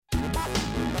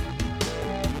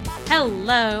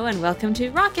Hello and welcome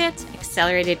to Rocket,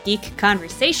 Accelerated Geek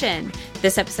Conversation.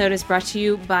 This episode is brought to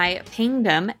you by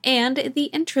Pingdom and the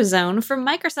Intrazone from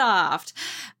Microsoft.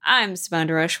 I'm Simone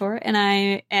de Rochefort, and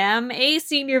I am a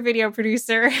senior video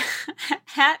producer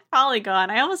at Polygon.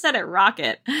 I almost said at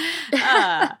Rocket.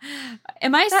 Am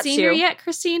I senior yet,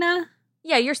 Christina?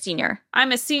 Yeah, you're senior.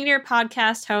 I'm a senior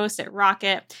podcast host at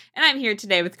Rocket, and I'm here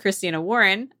today with Christina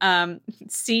Warren,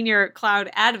 senior cloud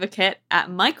advocate at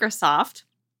Microsoft.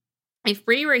 If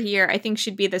Bree were here, I think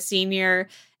she'd be the senior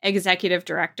executive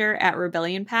director at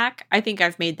Rebellion Pack. I think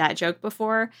I've made that joke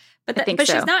before, but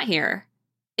she's not here,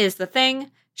 is the thing.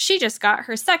 She just got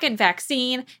her second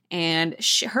vaccine, and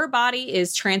her body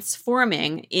is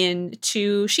transforming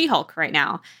into She-Hulk right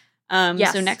now.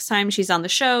 Yes. So next time she's on the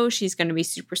show, she's going to be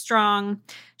super strong.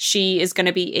 She is going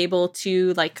to be able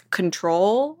to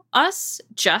control us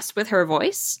just with her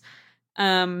voice.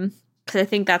 Because I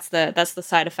think that's the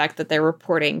side effect that they're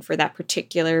reporting for that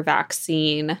particular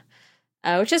vaccine,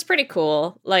 which is pretty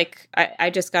cool. I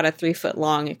just got a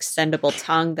 3-foot-long extendable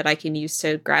tongue that I can use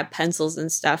to grab pencils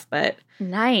and stuff. But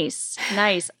nice.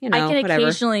 I can whatever.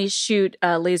 occasionally shoot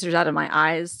lasers out of my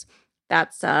eyes.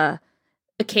 That's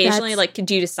occasionally.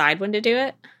 Do you decide when to do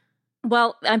it?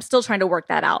 Well, I'm still trying to work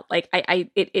that out.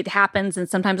 It happens, and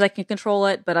sometimes I can control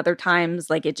it, but other times,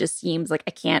 it just seems like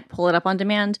I can't pull it up on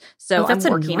demand. So that's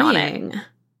I'm working annoying. on it.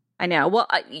 I know. Well,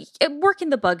 working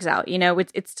the bugs out.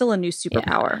 It's still a new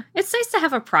superpower. Yeah. It's nice to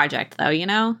have a project, though.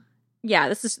 Yeah,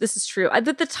 this is true.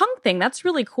 The tongue thing, that's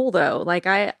really cool, though.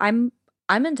 I'm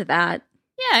into that.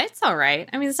 Yeah, it's all right.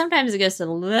 I mean, sometimes it gets a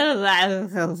little,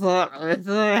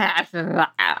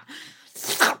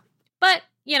 but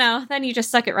then you just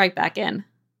suck it right back in.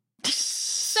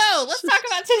 So let's talk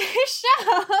about today's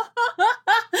show.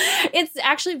 It's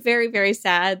actually very, very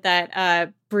sad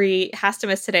that Bree has to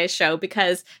miss today's show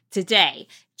because today,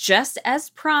 just as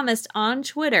promised on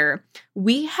Twitter,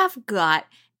 we have got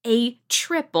a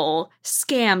triple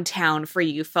scam town for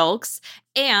you folks.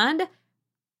 And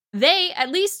at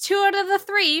least 2 out of the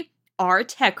 3 are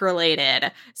tech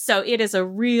related. So it is a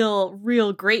real,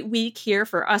 real great week here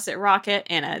for us at Rocket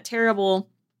and a terrible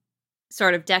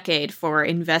sort of decade for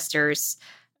investors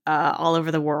all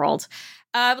over the world.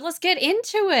 But let's get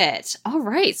into it. All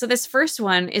right. So this first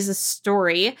one is a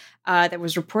story that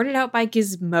was reported out by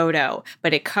Gizmodo,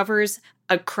 but it covers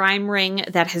a crime ring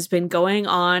that has been going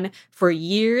on for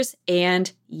years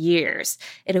and years.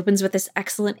 It opens with this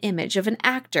excellent image of an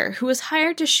actor who was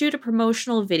hired to shoot a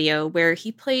promotional video where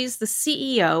he plays the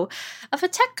CEO of a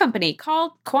tech company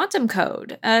called Quantum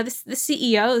Code. This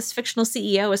fictional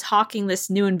CEO, is hawking this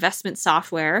new investment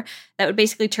software that would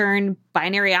basically turn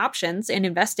binary options in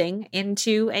investing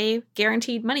into a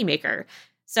guaranteed moneymaker.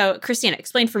 So, Christina,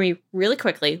 explain for me really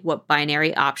quickly what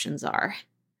binary options are.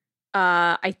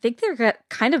 I think they're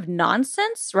kind of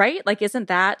nonsense, right? Isn't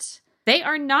that... They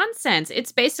are nonsense.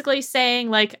 It's basically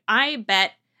saying, I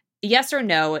bet yes or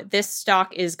no, this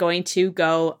stock is going to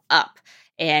go up.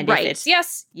 And if it's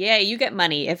yes, yeah, you get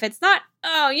money. If it's not,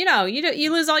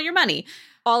 you lose all your money.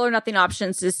 All or nothing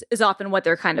options is often what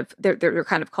they're kind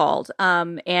of called.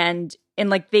 And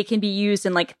they can be used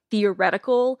in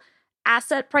theoretical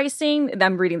asset pricing.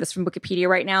 I'm reading this from Wikipedia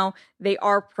right now. They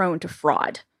are prone to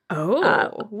fraud.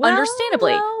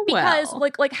 Understandably, because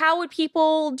how would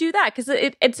people do that? Because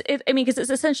because it's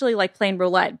essentially like playing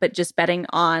roulette, but just betting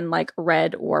on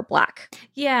red or black.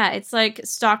 Yeah, it's like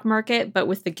stock market, but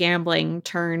with the gambling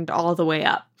turned all the way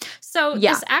up. So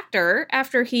this actor,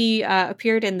 after he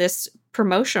appeared in this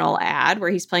promotional ad where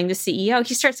he's playing the CEO,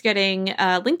 he starts getting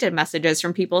LinkedIn messages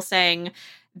from people saying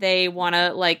they want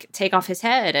to take off his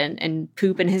head and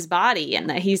poop in his body, and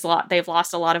that they've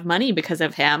lost a lot of money because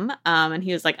of him. And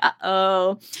he was like,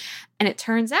 uh-oh. And it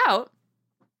turns out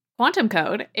Quantum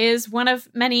Code is one of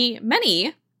many,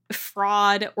 many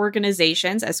fraud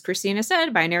organizations, as Christina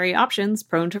said, binary options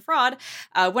prone to fraud,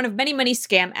 one of many, many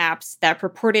scam apps that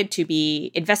purported to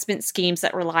be investment schemes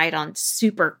that relied on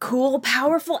super cool,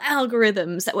 powerful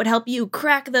algorithms that would help you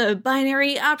crack the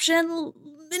binary option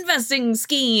investing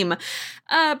scheme,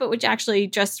 but which actually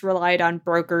just relied on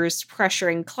brokers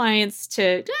pressuring clients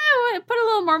to put a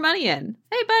little more money in.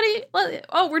 Hey, buddy,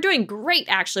 we're doing great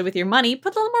actually with your money.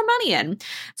 Put a little more money in.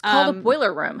 It's called a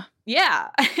boiler room. Yeah.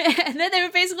 And then they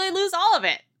would basically lose all of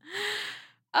it.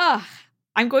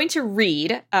 I'm going to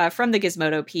read from the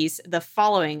Gizmodo piece the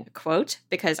following quote,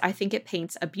 because I think it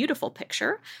paints a beautiful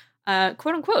picture.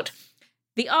 Quote unquote.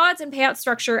 The odds and payout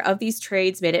structure of these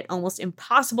trades made it almost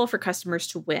impossible for customers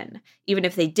to win. Even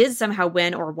if they did somehow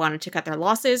win or wanted to cut their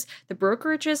losses, the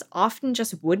brokerages often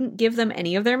just wouldn't give them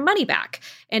any of their money back.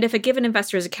 And if a given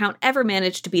investor's account ever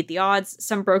managed to beat the odds,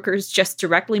 some brokers just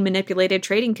directly manipulated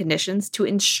trading conditions to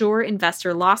ensure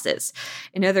investor losses.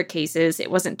 In other cases,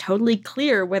 it wasn't totally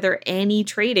clear whether any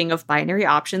trading of binary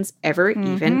options ever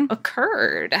even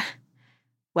occurred.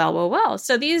 Well.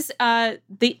 So these, the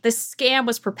scam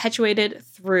was perpetuated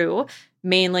through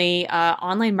mainly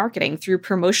online marketing, through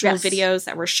promotional videos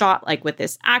that were shot, like with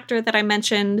this actor that I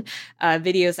mentioned,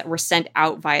 videos that were sent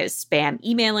out via spam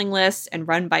emailing lists and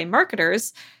run by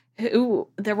marketers who,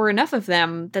 there were enough of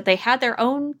them that they had their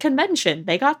own convention.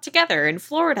 They got together in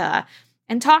Florida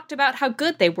and talked about how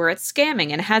good they were at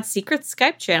scamming, and had secret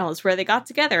Skype channels where they got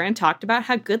together and talked about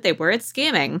how good they were at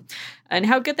scamming and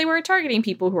how good they were at targeting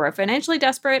people who are financially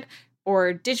desperate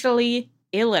or digitally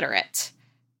illiterate.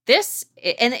 This,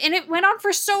 and it went on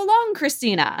for so long,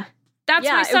 Christina. That's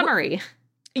my summary.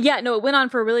 It went on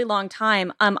for a really long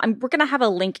time. We're going to have a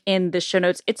link in the show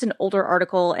notes. It's an older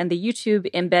article, and the YouTube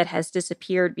embed has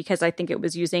disappeared because I think it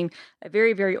was using a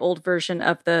very, very old version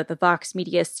of the Vox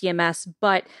Media CMS,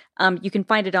 but you can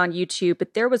find it on YouTube.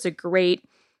 But there was a great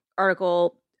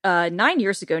article 9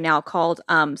 years ago now called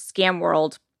Scam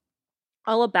World,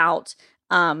 all about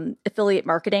affiliate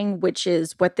marketing, which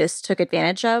is what this took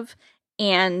advantage of,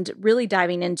 and really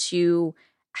diving into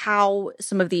how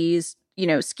some of these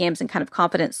scams and kind of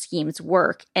confidence schemes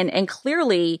work. And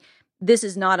clearly this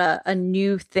is not a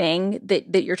new thing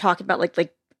that you're talking about.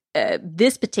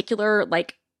 This particular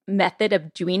method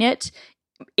of doing it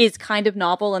is kind of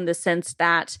novel in the sense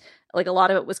that a lot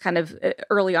of it was kind of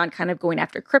early on kind of going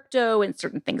after crypto and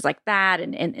certain things like that,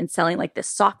 and selling this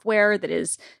software that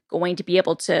is going to be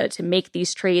able to make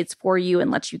these trades for you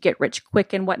and let you get rich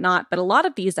quick and whatnot. But a lot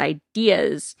of these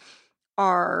ideas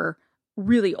are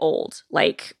really old,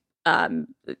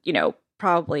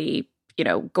 probably,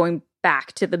 going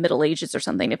back to the Middle Ages or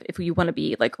something, if you want to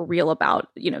be real about,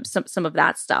 some of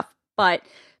that stuff. But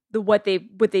what they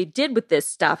did with this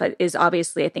stuff is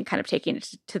obviously, I think, kind of taking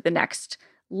it to the next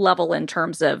level in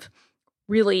terms of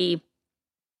really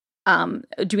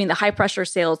doing the high pressure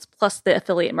sales plus the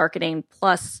affiliate marketing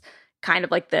plus kind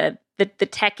of the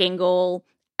tech angle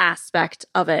aspect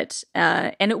of it.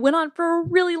 And it went on for a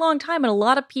really long time, and a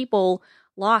lot of people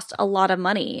lost a lot of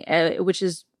money, which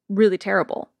is really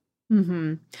terrible.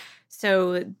 Mm-hmm.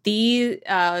 So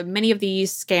many of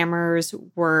these scammers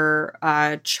were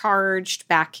charged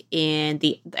back in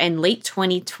late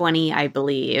 2020, I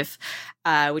believe,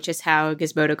 which is how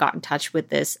Gizmodo got in touch with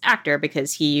this actor,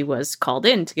 because he was called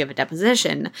in to give a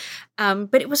deposition.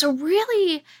 But it was a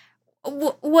really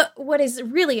what is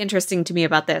really interesting to me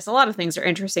about this. A lot of things are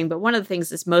interesting, but one of the things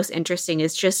that's most interesting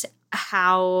is just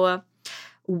how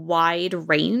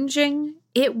wide-ranging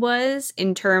it was,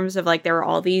 in terms of there were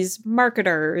all these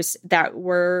marketers that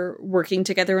were working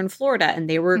together in Florida, and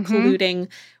they were colluding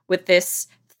with this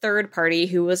third party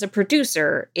who was a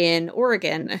producer in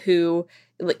Oregon, who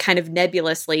kind of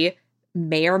nebulously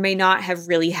may or may not have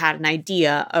really had an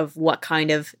idea of what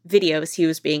kind of videos he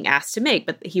was being asked to make.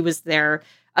 But he was there,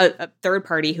 a third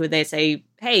party who they say,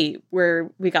 hey,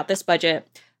 we got this budget.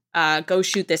 Go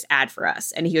shoot this ad for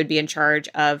us. And he would be in charge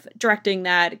of directing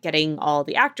that, getting all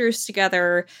the actors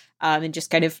together, and just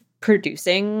kind of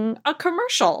producing a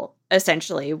commercial,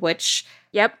 essentially, which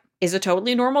is a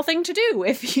totally normal thing to do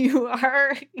if you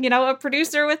are, a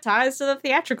producer with ties to the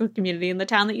theatrical community in the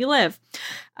town that you live.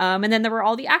 And then there were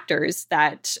all the actors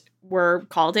that were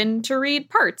called in to read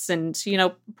parts and,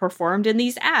 performed in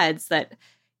these ads that,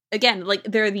 again,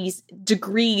 there are these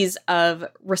degrees of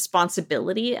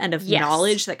responsibility and of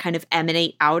knowledge that kind of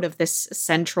emanate out of this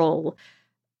central,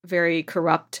 very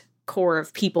corrupt core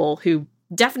of people who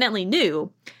definitely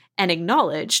knew and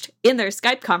acknowledged in their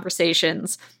Skype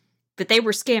conversations that they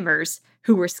were scammers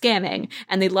who were scamming,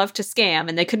 and they loved to scam,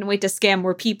 and they couldn't wait to scam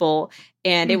more people.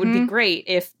 And it would be great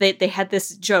if they had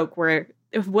this joke where,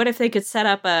 what if they could set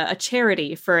up a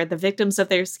charity for the victims of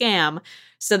their scam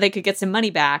so they could get some money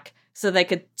back, so they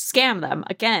could scam them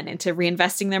again into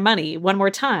reinvesting their money one more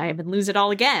time and lose it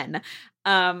all again.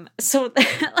 So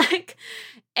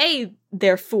A,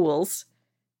 they're fools.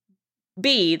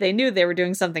 B, they knew they were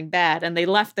doing something bad, and they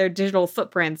left their digital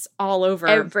footprints all over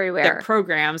everywhere their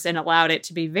programs and allowed it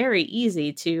to be very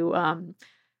easy to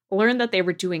learn that they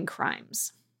were doing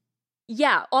crimes.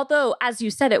 Yeah, although, as you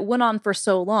said, it went on for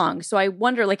so long. So I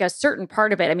wonder, a certain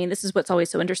part of it, I mean, this is what's always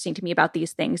so interesting to me about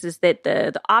these things, is that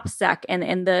the OPSEC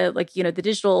and the, the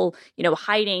digital,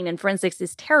 hiding and forensics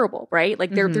is terrible, right?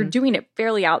 They're doing it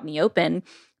fairly out in the open.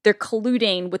 they're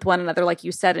colluding with one another, like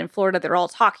you said. In Florida, they're all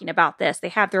talking about this. They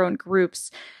have their own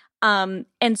groups. And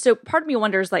so part of me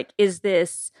wonders, like, is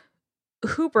this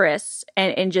hubris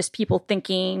and just people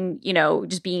thinking,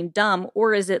 just being dumb?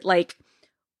 Or is it like,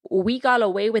 we got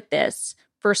away with this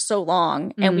for so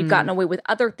long and we've gotten away with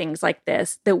other things like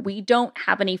this that we don't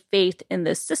have any faith in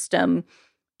the system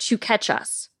to catch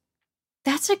us?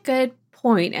 That's a good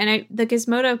point. And the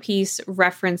Gizmodo piece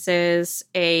references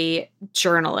a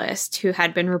journalist who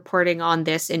had been reporting on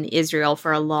this in Israel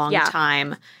for a long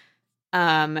time,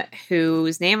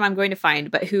 whose name I'm going to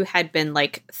find, but who had been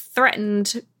like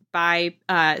threatened by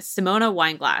Simona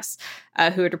Weinglass,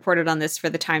 who had reported on this for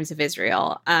the Times of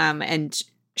Israel. And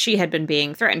she had been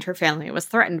being threatened. Her family was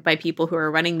threatened by people who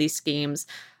were running these schemes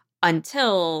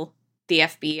until the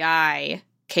FBI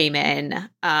came in.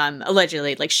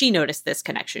 Allegedly, like, she noticed this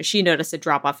connection. She noticed a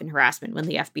drop-off in harassment when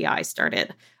the FBI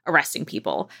started arresting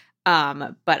people.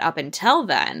 But up until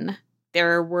then,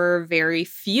 there were very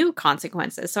few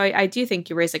consequences. So I do think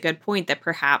you raise a good point that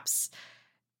perhaps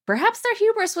their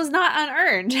hubris was not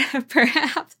unearned.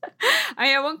 Perhaps.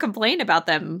 I won't complain about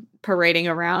them parading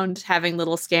around, having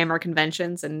little scammer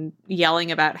conventions and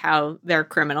yelling about how they're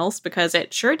criminals, because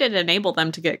it sure did enable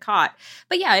them to get caught.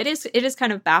 But yeah, it is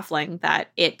kind of baffling that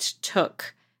it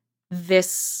took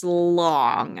this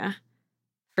long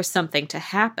for something to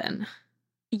happen.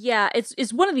 Yeah,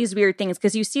 it's one of these weird things,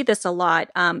 because you see this a lot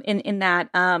in that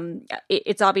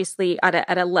it's obviously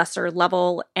at a lesser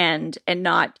level and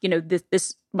not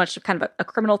this much of kind of a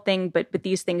criminal thing, but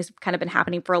these things have kind of been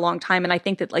happening for a long time, and I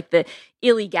think that like the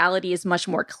illegality is much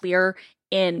more clear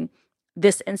in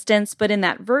this instance. But in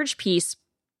that Verge piece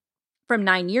from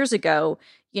 9 years ago,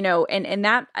 and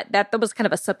that was kind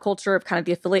of a subculture of kind of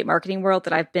the affiliate marketing world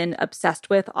that I've been obsessed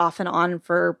with off and on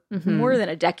for more than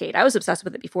a decade. I was obsessed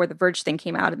with it before the Verge thing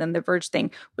came out, and then the Verge thing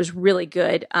was really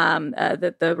good.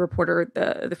 The reporter,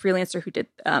 the freelancer who did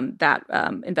that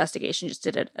investigation just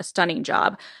did a stunning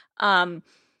job.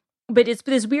 But it's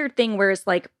this weird thing where it's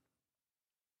like,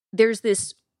 there's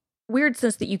this weird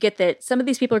sense that you get that some of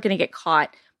these people are going to get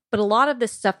caught, but a lot of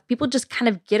this stuff people just kind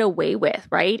of get away with,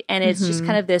 right? And it's just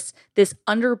kind of this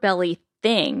underbelly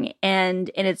thing. And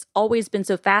it's always been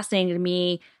so fascinating to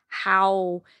me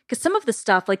how, because some of the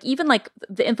stuff, like even like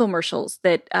the infomercials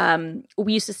that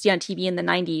we used to see on TV in the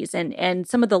 90s, and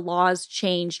some of the laws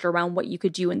changed around what you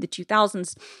could do in the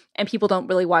 2000s, and people don't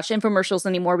really watch infomercials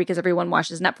anymore because everyone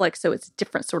watches Netflix, so it's a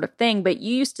different sort of thing. But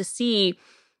you used to see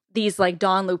these like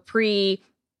Don Lupree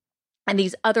and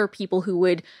these other people who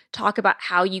would talk about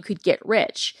how you could get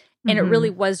rich. And it really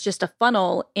was just a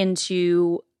funnel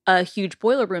into a huge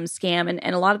boiler room scam.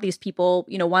 And a lot of these people,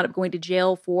 wound up going to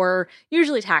jail for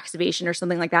usually tax evasion or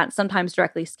something like that, and sometimes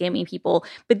directly scamming people.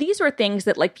 But these were things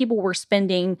that like people were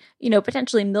spending,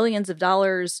 potentially millions of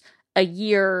dollars a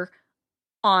year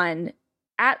on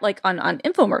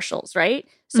infomercials, right?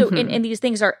 So, and these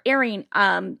things are airing,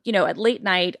 at late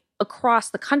night across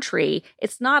the country.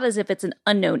 It's not as if it's an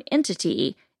unknown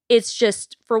entity. It's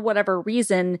just, for whatever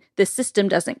reason, the system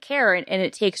doesn't care. And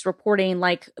it takes reporting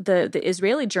like the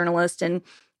Israeli journalist and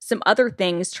some other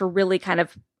things to really kind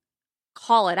of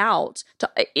call it out.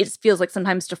 It feels like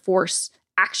sometimes to force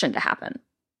action to happen.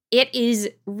 It is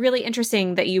really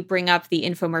interesting that you bring up the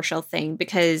infomercial thing,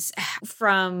 because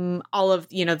from all of,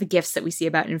 the gifs that we see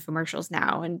about infomercials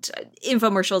now, and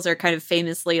infomercials are kind of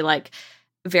famously like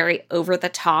very over the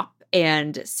top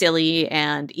and silly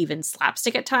and even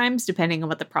slapstick at times, depending on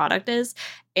what the product is.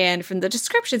 And from the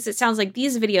descriptions, it sounds like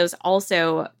these videos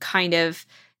also kind of,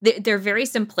 they're very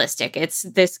simplistic. It's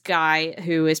this guy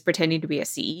who is pretending to be a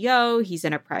CEO. He's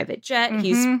in a private jet.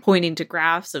 He's pointing to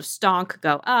graphs of stonk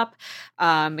go up.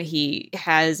 He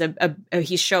has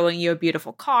he's showing you a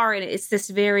beautiful car. And it's this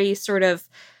very sort of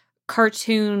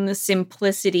cartoon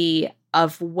simplicity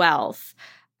of wealth.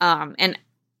 And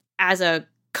as a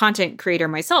content creator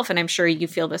myself, and I'm sure you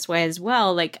feel this way as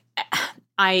well, like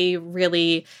I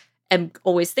really am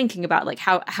always thinking about like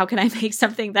how can I make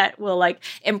something that will like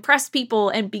impress people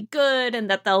and be good and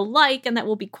that they'll like and that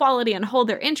will be quality and hold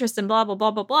their interest and blah blah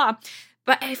blah blah blah.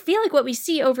 But I feel like what we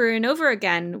see over and over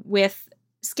again with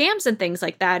scams and things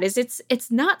like that is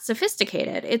it's not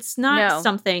sophisticated. It's not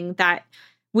something that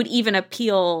would even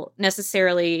appeal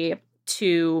necessarily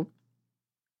to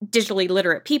digitally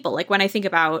literate people. Like when I think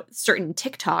about certain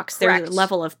TikToks, there's a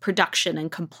level of production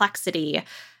and complexity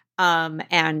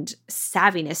and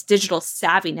savviness, digital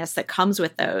savviness that comes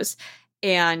with those.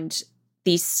 And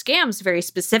these scams very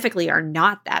specifically are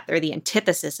not that. They're the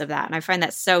antithesis of that. And I find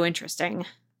that so interesting.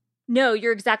 No,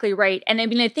 you're exactly right. And I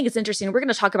mean, I think it's interesting. We're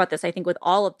going to talk about this, I think, with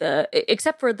all of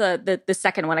except for the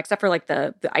second one, except for like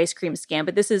the ice cream scam.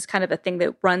 But this is kind of a thing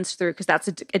that runs through because that's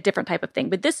a different type of thing.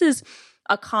 But this is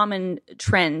a common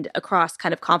trend across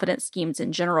kind of confidence schemes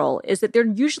in general, is that they're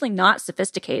usually not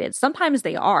sophisticated. Sometimes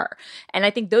they are. And I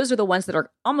think those are the ones that are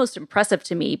almost impressive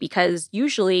to me, because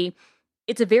usually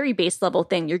it's a very base level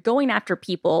thing. You're going after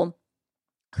people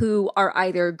who are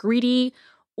either greedy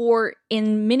or,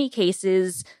 in many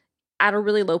cases, at a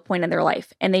really low point in their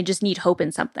life, and they just need hope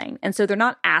in something. And so they're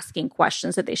not asking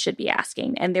questions that they should be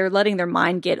asking, and they're letting their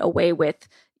mind get away with,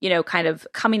 kind of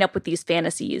coming up with these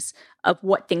fantasies of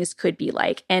what things could be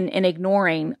like, and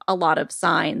ignoring a lot of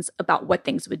signs about what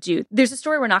things would do. There's a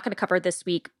story we're not going to cover this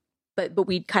week, but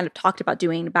we kind of talked about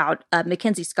doing about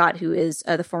Mackenzie Scott, who is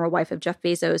the former wife of Jeff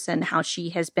Bezos, and how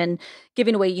she has been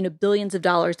giving away, billions of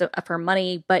dollars of her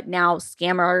money. But now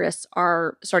scam artists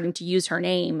are starting to use her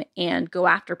name and go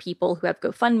after people who have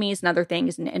GoFundMes and other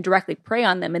things, and directly prey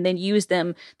on them, and then use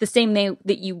them the same way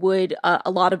that you would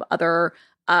a lot of other,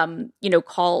 like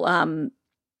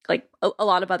a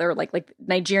lot of other like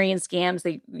Nigerian scams.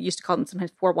 They used to call them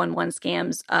sometimes 411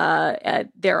 scams.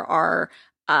 There are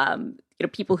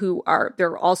people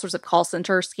there are all sorts of call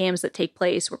center scams that take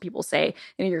place where people say,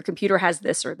 your computer has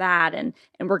this or that, and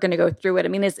we're going to go through it. I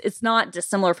mean, it's not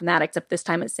dissimilar from that, except this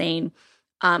time it's saying,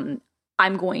 I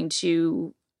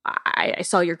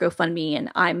saw your GoFundMe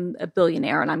and I'm a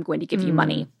billionaire and I'm going to give you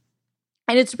money.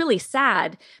 And it's really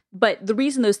sad, but the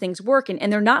reason those things work,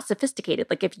 and they're not sophisticated.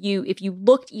 Like if you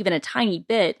looked even a tiny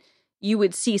bit, you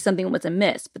would see something was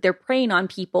amiss, but they're preying on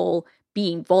people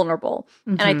being vulnerable.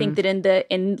 And I think that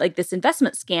in like this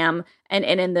investment scam and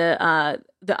in the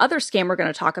other scam we're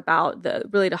going to talk about, the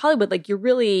Related to Hollywood, like you're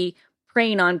really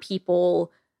preying on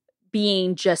people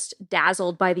being just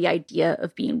dazzled by the idea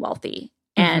of being wealthy,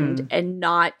 and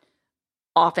not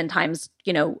oftentimes,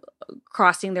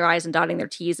 crossing their I's and dotting their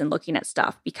T's and looking at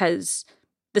stuff, because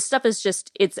the stuff is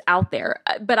just, it's out there.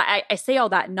 But I say all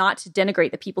that not to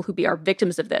denigrate the people who are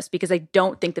victims of this, because I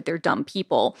don't think that they're dumb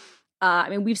people. I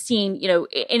mean, we've seen,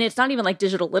 and it's not even like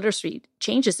digital literacy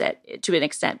changes it to an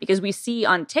extent, because we see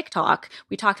on TikTok,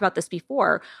 we talked about this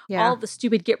before, all the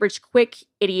stupid get rich quick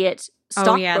idiot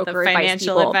stockbroker the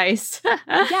financial advice.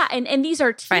 Yeah, and these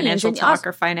are teens. Financial talk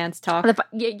or finance talk.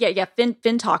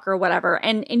 Fin talk or whatever.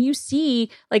 And you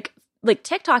see like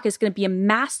TikTok is going to be a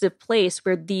massive place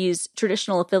where these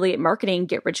traditional affiliate marketing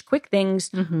get rich quick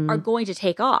things are going to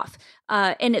take off.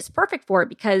 And it's perfect for it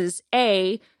because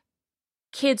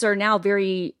kids are now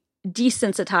very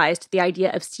desensitized to the idea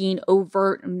of seeing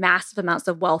overt massive amounts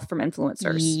of wealth from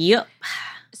influencers. Yep.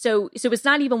 So it's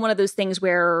not even one of those things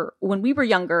where when we were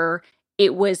younger,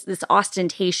 it was this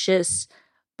ostentatious,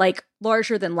 like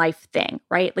larger than life thing,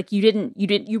 right? Like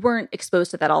you weren't exposed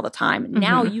to that all the time.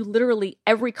 Now you literally,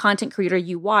 every content creator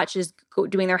you watch is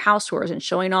doing their house tours and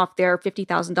showing off their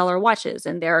 $50,000 watches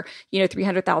and their,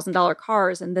 $300,000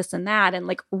 cars and this and that, and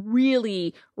like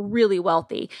really, really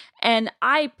wealthy. And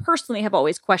I personally have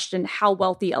always questioned how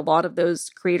wealthy a lot of those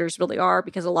creators really are,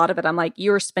 because a lot of it, I'm like,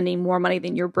 you're spending more money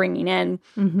than you're bringing in.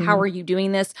 How are you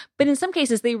doing this? But in some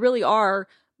cases, they really are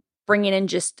bringing in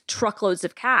just truckloads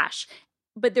of cash.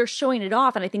 But they're showing it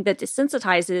off, and I think that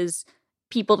desensitizes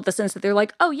people to the sense that they're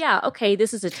like, "Oh yeah, okay,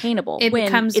 this is attainable." It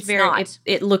becomes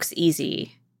it looks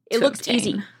easy. It looks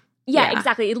easy. Yeah,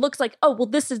 exactly. It looks like, oh well,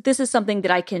 this is something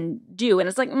that I can do, and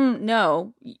it's like,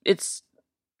 no, it's.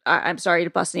 I'm sorry to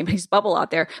bust anybody's bubble out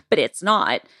there, but it's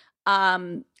not.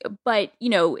 But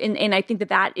and I think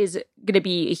that is going to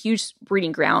be a huge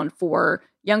breeding ground for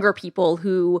younger people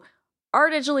who are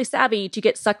digitally savvy to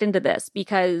get sucked into this,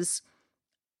 because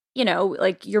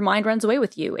like your mind runs away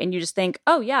with you and you just think,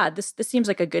 oh yeah, this seems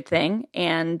like a good thing.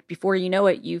 And before you know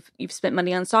it, you've spent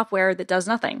money on software that does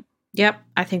nothing. Yep.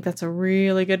 I think that's a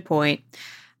really good point.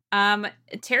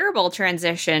 Terrible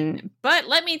transition, but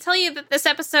let me tell you that this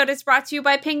episode is brought to you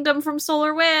by Pingdom from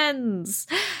SolarWinds.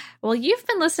 Well, you've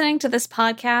been listening to this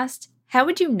podcast. How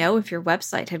would you know if your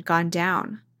website had gone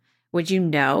down? Would you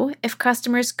know if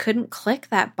customers couldn't click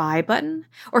that buy button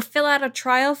or fill out a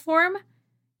trial form?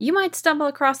 You might stumble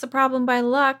across the problem by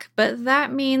luck, but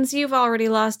that means you've already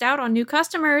lost out on new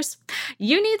customers.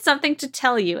 You need something to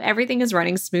tell you everything is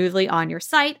running smoothly on your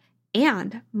site,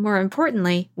 and more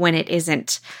importantly, when it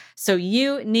isn't. So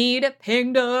you need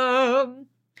Pingdom.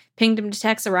 Pingdom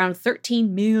detects around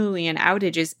 13 million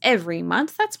outages every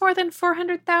month. That's more than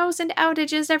 400,000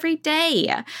 outages every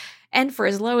day. And for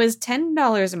as low as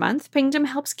 $10 a month, Pingdom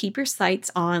helps keep your sites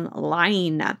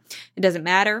online. It doesn't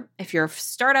matter if you're a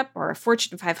startup or a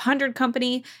Fortune 500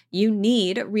 company, you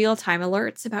need real-time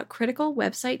alerts about critical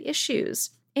website issues.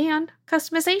 and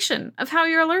customization of how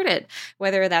you're alerted,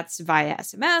 whether that's via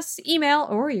SMS, email,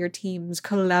 or your team's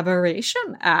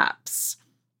collaboration apps.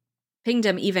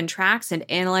 Pingdom even tracks and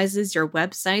analyzes your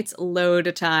website's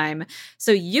load time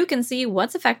so you can see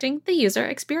what's affecting the user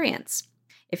experience.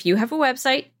 If you have a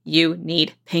website, you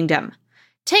need Pingdom.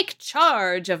 Take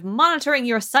charge of monitoring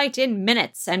your site in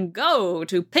minutes and go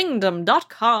to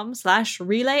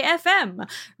pingdom.com/relayfm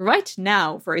right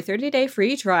now for a 30-day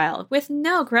free trial with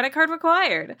no credit card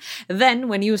required. Then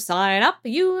when you sign up,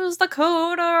 use the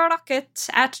code ROCKET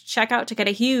at checkout to get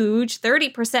a huge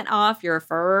 30% off your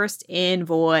first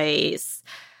invoice.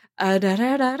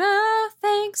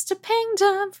 Thanks to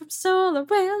Pingdom from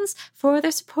SolarWinds for their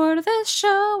support of this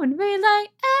show and Relay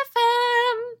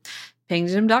FM.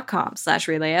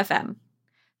 Pingdom.com/relayfm.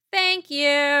 Thank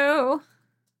you.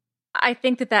 I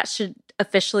think that should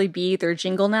officially be their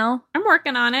jingle now. I'm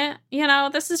working on it. You know,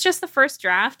 this is just the first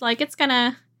draft. Like, it's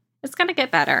gonna get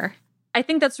better. I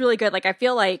think that's really good. Like, I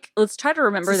feel like let's try to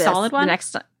remember this solid one. The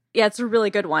next time. Yeah, it's a really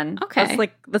good one. Okay,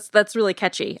 that's really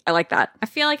catchy. I like that. I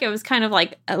feel like it was kind of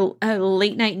like a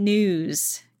late night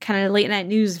news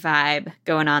vibe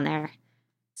going on there.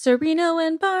 Serino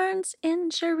and Barnes,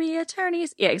 injury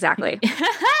attorneys. Yeah, exactly.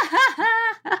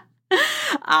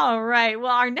 All right.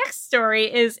 Well, our next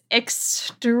story is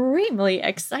extremely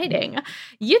exciting.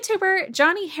 YouTuber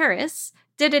Johnny Harris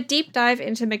did a deep dive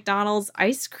into McDonald's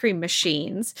ice cream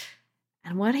machines,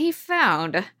 and what he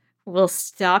found will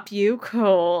stop you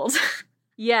cold.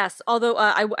 Yes, although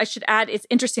I should add, it's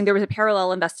interesting. There was a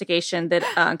parallel investigation that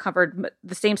uncovered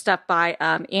the same stuff by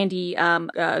Andy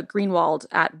Greenwald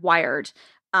at Wired.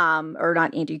 Or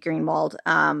not Andy Greenwald,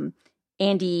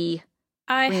 Andy.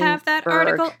 I Greenberg. have that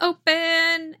article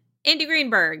open. Andy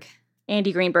Greenberg.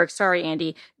 Andy Greenberg. Sorry,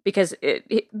 Andy, because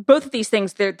both of these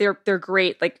things they're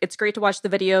great. Like, it's great to watch the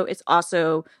video. It's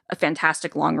also a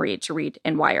fantastic long read to read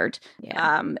in Wired.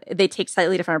 Yeah. They take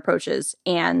slightly different approaches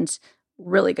and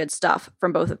really good stuff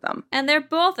from both of them. And they're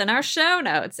both in our show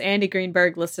notes. Andy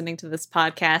Greenberg listening to this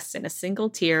podcast and a single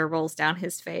tear rolls down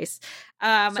his face.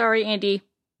 Sorry, Andy.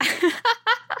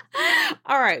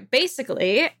 All right.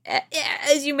 Basically,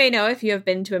 as you may know, if you have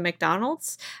been to a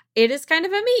McDonald's, it is kind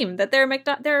of a meme that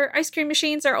their ice cream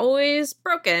machines are always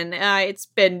broken. It's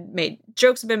been made,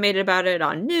 jokes have been made about it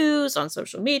on news, on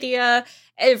social media,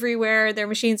 everywhere. Their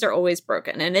machines are always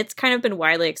broken. And it's kind of been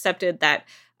widely accepted that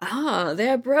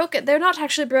they're broken. They're not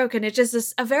actually broken. It's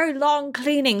just a very long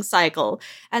cleaning cycle.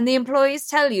 And the employees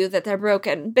tell you that they're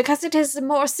broken because it is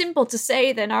more simple to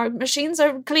say than our machines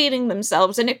are cleaning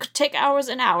themselves and it could take hours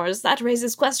and hours. That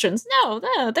raises questions. No,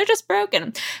 they're just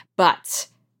broken. But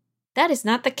that is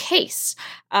not the case.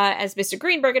 As Mr.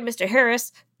 Greenberg and Mr.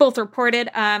 Harris both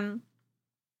reported,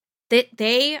 that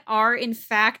they are, in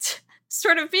fact,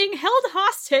 sort of being held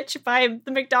hostage by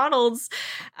the McDonald's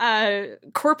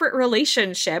corporate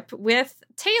relationship with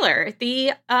Taylor,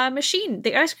 the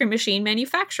ice cream machine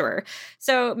manufacturer.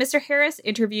 So Mr. Harris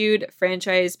interviewed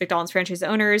McDonald's franchise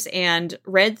owners and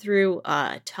read through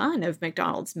a ton of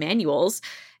McDonald's manuals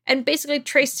and basically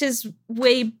traced his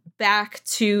way back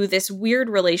to this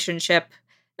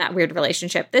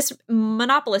this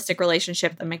monopolistic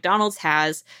relationship that McDonald's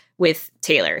has with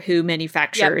Taylor, who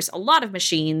manufactures a lot of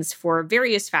machines for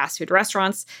various fast food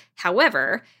restaurants.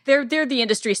 However, they're the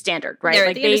industry standard, right?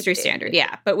 They're the industry standard,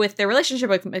 yeah. But with their relationship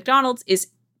with McDonald's is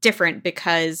different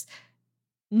because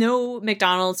no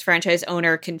McDonald's franchise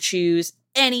owner can choose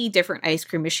any different ice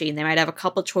cream machine. They might have a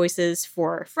couple choices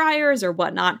for fryers or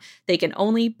whatnot. They can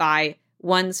only buy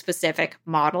one specific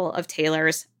model of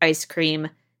Taylor's ice cream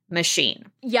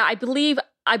machine. Yeah, I believe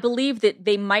that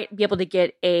they might be able to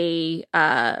get a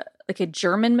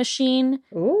German machine.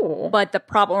 Ooh. But the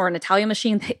problem, or an Italian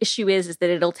machine, the issue is that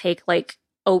it'll take like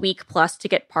a week plus to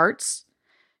get parts.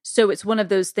 So it's one of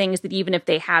those things that even if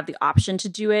they have the option to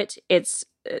do it, it's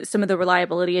some of the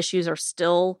reliability issues are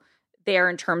still there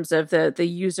in terms of the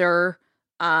user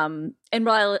and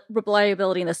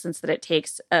reliability in the sense that it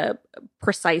takes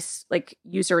precise like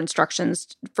user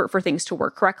instructions for things to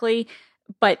work correctly.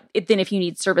 But then if you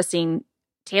need servicing,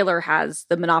 Taylor has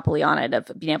the monopoly on it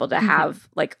of being able to have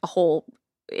like a whole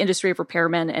industry of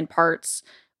repairmen and parts,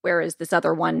 whereas this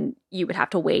other one, you would have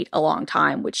to wait a long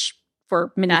time, which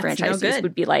for many franchisees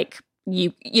would be like,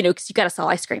 because you got to sell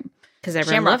ice cream. Because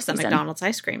everyone loves the McDonald's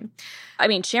ice cream. I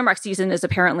mean, Shamrock season is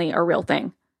apparently a real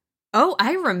thing. Oh,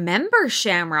 I remember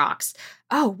Shamrocks.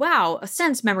 Oh, wow. A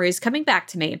sense memory is coming back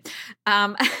to me.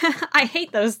 I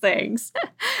hate those things.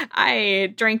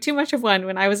 I drank too much of one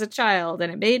when I was a child,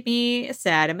 and it made me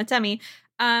sad in my tummy.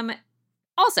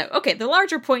 Also, okay, the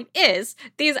larger point is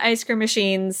these ice cream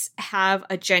machines have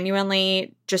a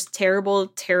genuinely just terrible,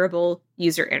 terrible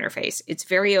user interface. It's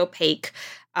very opaque.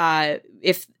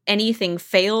 If anything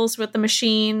fails with the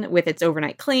machine, with its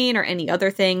overnight clean or any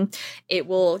other thing, it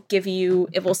will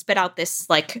spit out this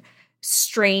like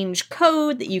strange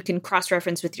code that you can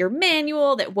cross-reference with your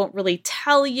manual that won't really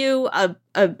tell you a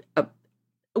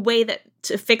way that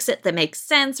to fix it that makes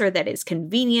sense or that is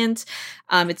convenient.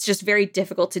 It's just very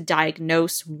difficult to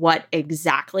diagnose what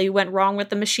exactly went wrong with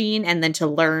the machine and then to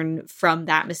learn from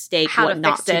that mistake what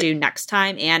not to do next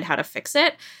time and how to fix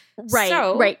it.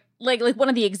 Right. Like one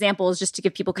of the examples, just to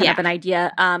give people kind of an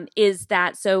idea, is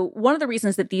that so one of the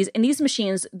reasons that these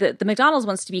machines, the McDonald's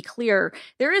ones, to be clear,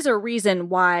 there is a reason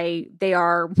why they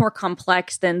are more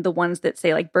complex than the ones that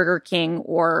say like Burger King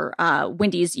or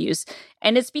Wendy's use,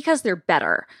 and it's because they're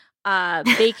better.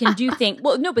 They can do things.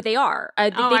 Well, no, but they are. They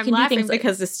I'm can laughing do things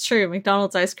because it's true.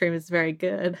 McDonald's ice cream is very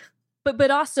good. But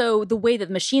also the way that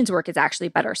the machines work is actually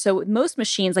better. So most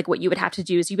machines, like what you would have to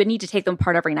do is you would need to take them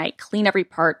apart every night, clean every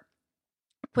part,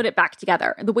 put it back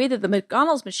together. The way that the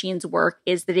McDonald's machines work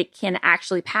is that it can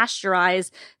actually pasteurize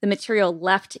the material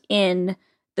left in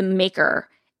the maker,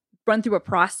 run through a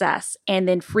process, and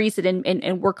then freeze it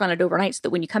and work on it overnight so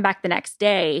that when you come back the next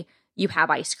day, you have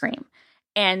ice cream.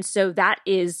 And so that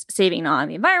is saving on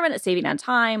the environment, it's saving on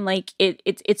time. Like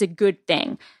it's a good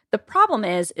thing. The problem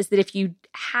is that if you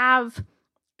have,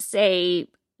 say,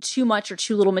 too much or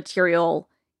too little material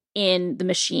in the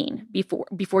machine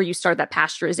before you start that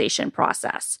pasteurization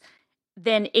process,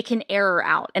 then it can error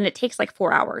out and it takes like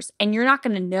 4 hours. And you're not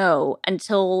going to know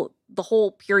until the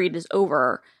whole period is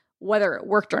over whether it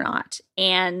worked or not.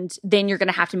 And then you're going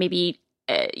to have to maybe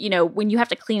when you have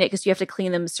to clean it, because you have to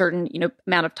clean them a certain,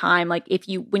 amount of time. Like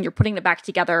when you're putting it back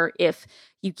together, if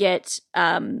you get,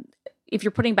 if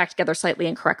you're putting back together slightly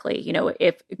incorrectly,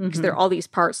 because there are all these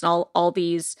parts and all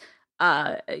these,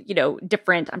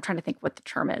 different, I'm trying to think what the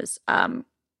term is,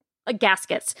 like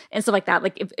gaskets and stuff like that.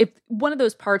 Like if one of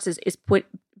those parts is put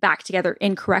back together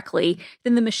incorrectly,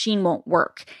 then the machine won't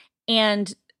work.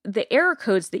 And the error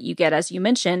codes that you get, as you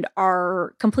mentioned,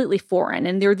 are completely foreign.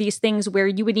 And there are these things where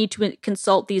you would need to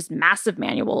consult these massive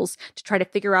manuals to try to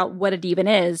figure out what it even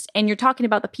is. And you're talking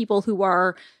about the people who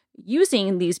are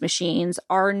using these machines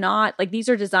are not like, these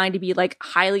are designed to be like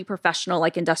highly professional,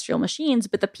 like industrial machines,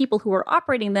 but the people who are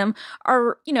operating them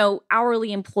are,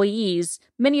 hourly employees,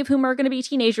 many of whom are going to be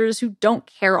teenagers who don't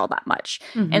care all that much.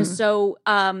 Mm-hmm. And so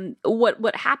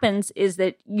what happens is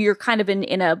that you're kind of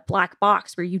in a black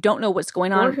box where you don't know what's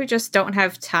going on. Or who just don't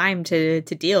have time to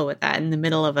deal with that in the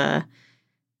middle of a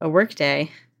work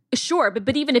day. Sure.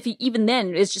 But even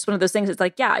then, it's just one of those things. It's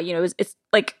like, it's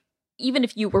like, even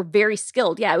if you were very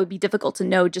skilled, it would be difficult to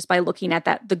know just by looking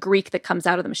at the Greek that comes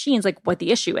out of the machines, like what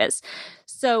the issue is.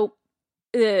 So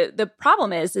the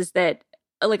problem is that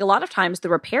like a lot of times the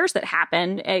repairs that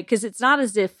happen, because it's not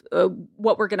as if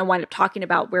what we're going to wind up talking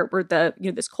about where the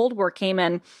this Cold War came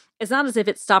in, it's not as if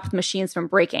it stopped the machines from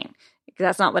breaking, because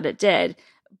that's not what it did.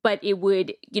 But it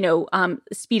would,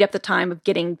 speed up the time of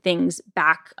getting things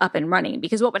back up and running.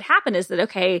 Because what would happen is that,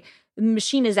 okay, the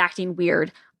machine is acting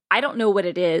weird. I don't know what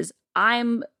it is.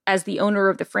 I'm, as the owner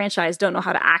of the franchise, don't know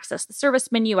how to access the service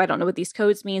menu. I don't know what these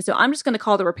codes mean. So I'm just going to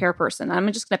call the repair person.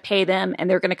 I'm just going to pay them and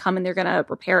they're going to come and they're going to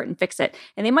repair it and fix it.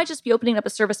 And they might just be opening up a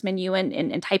service menu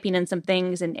and typing in some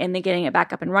things and then getting it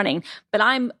back up and running. But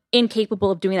I'm incapable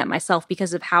of doing that myself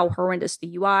because of how horrendous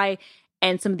the UI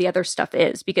and some of the other stuff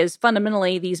is. Because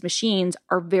fundamentally, these machines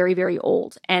are very, very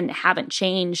old and haven't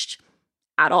changed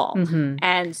at all. Mm-hmm.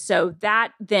 And so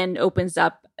that then opens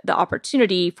up the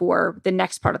opportunity for the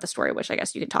next part of the story, which I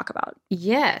guess you can talk about.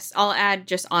 Yes, I'll add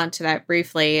just onto that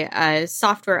briefly.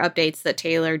 Software updates that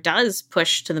Taylor does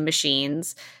push to the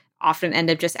machines often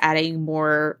end up just adding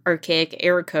more archaic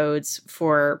error codes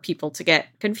for people to get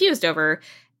confused over.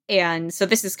 And so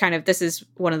this is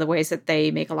one of the ways that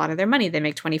they make a lot of their money. They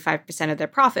make 25% of their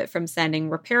profit from sending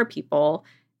repair people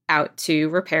out to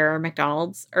repair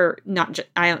McDonald's, or not,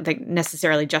 I don't think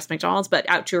necessarily just McDonald's, but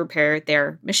out to repair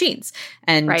their machines.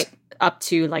 And up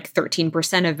to like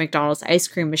 13% of McDonald's ice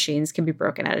cream machines can be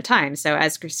broken at a time. So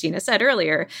as Christina said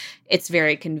earlier, it's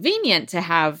very convenient to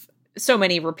have so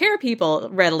many repair people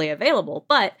readily available,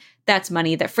 but that's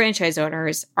money that franchise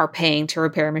owners are paying to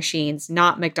repair machines,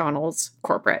 not McDonald's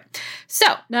corporate. So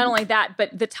not only that,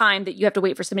 but the time that you have to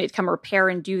wait for somebody to come repair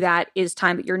and do that is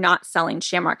time that you're not selling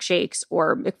Shamrock Shakes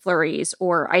or McFlurries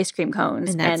or ice cream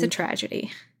cones. And that's a tragedy.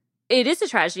 It is a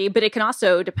tragedy, but it can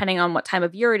also, depending on what time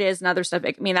of year it is and other stuff,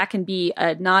 that can be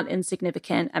a not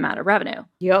insignificant amount of revenue.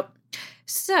 Yep.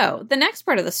 So the next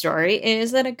part of the story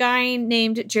is that a guy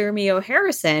named Jeremy O.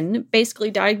 Harrison basically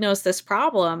diagnosed this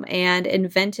problem and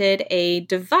invented a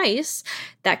device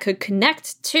that could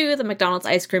connect to the McDonald's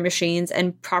ice cream machines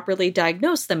and properly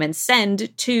diagnose them and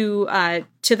send to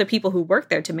the people who work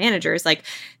there, to managers, like,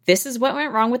 this is what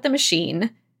went wrong with the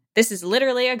machine. This is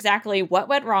literally exactly what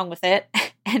went wrong with it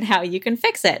and how you can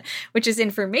fix it, which is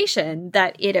information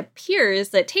that it appears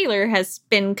that Taylor has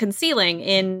been concealing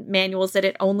in manuals that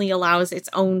it only allows its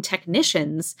own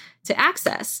technicians to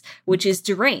access, which is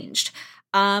deranged.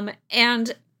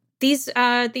 And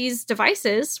these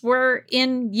devices were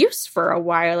in use for a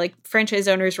while. Like, franchise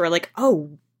owners were like,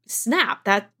 oh, snap,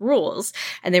 that rules.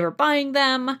 And they were buying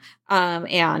them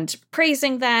and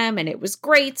praising them, and it was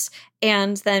great.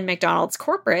 And then McDonald's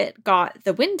corporate got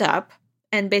the wind up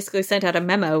and basically sent out a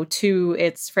memo to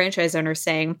its franchise owner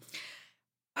saying,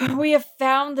 we have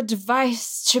found the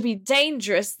device to be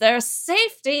dangerous. There are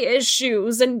safety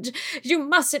issues, and you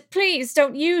mustn't, please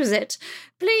don't use it.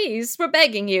 Please, we're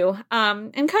begging you.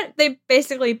 They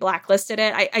basically blacklisted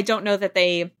it. I don't know that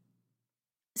they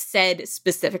said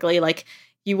specifically, like,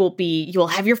 you will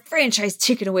have your franchise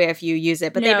taken away if you use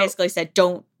it. But They basically said,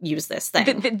 don't use this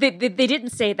thing. They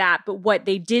didn't say that, but what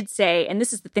they did say, and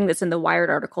this is the thing that's in the Wired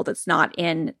article that's not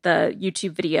in the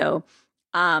YouTube video,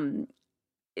 because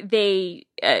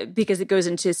it goes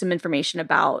into some information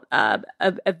about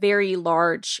a very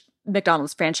large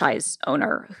McDonald's franchise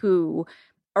owner who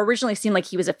originally seemed like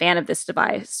he was a fan of this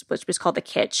device, which was called the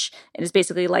Kitch. And it's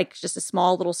basically like just a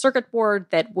small little circuit board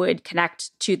that would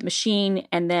connect to the machine.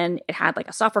 And then it had like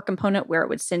a software component where it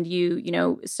would send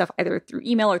you, stuff either through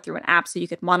email or through an app so you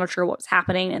could monitor what was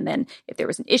happening. And then if there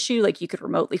was an issue, like, you could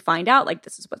remotely find out, like,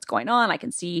 this is what's going on. I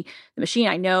can see the machine.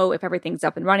 I know if everything's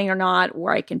up and running or not,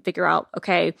 or I can figure out,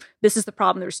 okay, this is the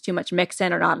problem. There's too much mix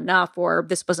in or not enough, or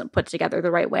this wasn't put together the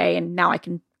right way. And now I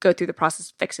can go through the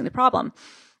process of fixing the problem.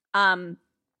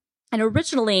 And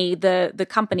originally, the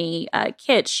company,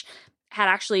 Kitch, had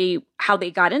actually, how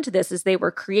they got into this is they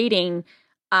were creating,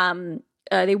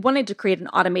 they wanted to create an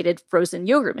automated frozen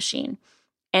yogurt machine.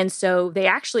 And so they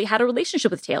actually had a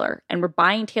relationship with Taylor and were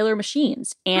buying Taylor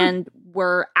machines and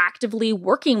were actively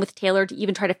working with Taylor to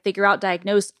even try to figure out,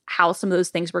 diagnose how some of those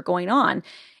things were going on.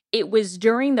 It was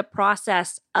during the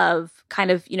process of kind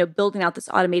of, building out this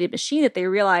automated machine that they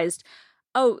realized,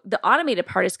 oh, the automated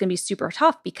part is going to be super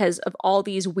tough because of all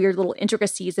these weird little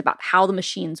intricacies about how the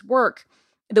machines work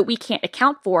that we can't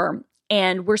account for.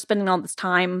 And we're spending all this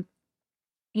time,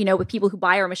 with people who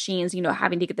buy our machines,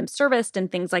 having to get them serviced and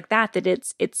things like that, that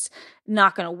it's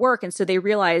not going to work. And so they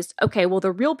realized, okay, well,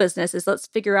 the real business is, let's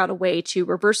figure out a way to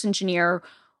reverse engineer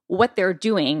what they're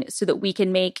doing so that we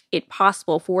can make it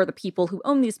possible for the people who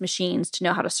own these machines to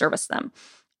know how to service them.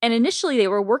 And initially they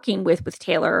were working with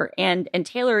Taylor, and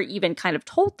Taylor even kind of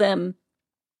told them,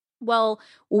 well,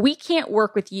 we can't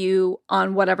work with you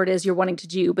on whatever it is you're wanting to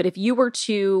do. But if you were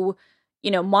to,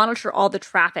 monitor all the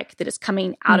traffic that is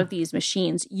coming out of these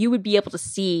machines, you would be able to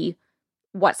see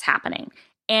what's happening.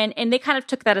 And they kind of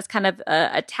took that as kind of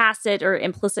a tacit or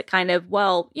implicit kind of,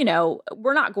 well,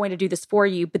 we're not going to do this for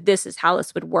you, but this is how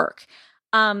this would work.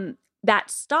 That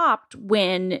stopped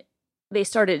when they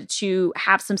started to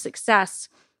have some success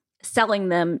selling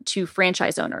them to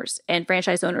franchise owners. And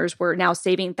franchise owners were now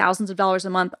saving thousands of dollars a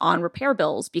month on repair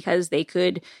bills because they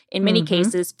could, in many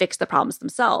cases, fix the problems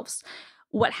themselves.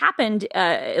 What happened,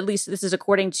 at least this is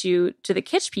according to the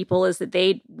Kitch people, is that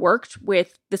they worked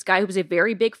with this guy who was a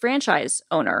very big franchise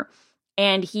owner.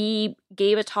 And he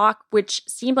gave a talk which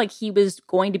seemed like he was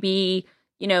going to be,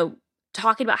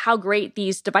 talking about how great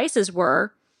these devices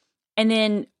were. And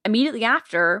then immediately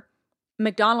after,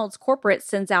 McDonald's corporate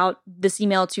sends out this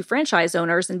email to franchise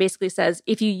owners and basically says,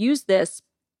 if you use this,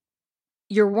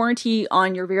 your warranty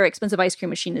on your very expensive ice cream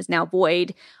machine is now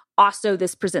void. Also,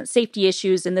 this presents safety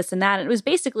issues and this and that. And it was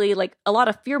basically like a lot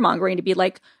of fear mongering to be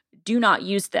like, do not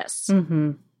use this.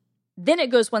 Mm-hmm. Then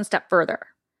it goes one step further.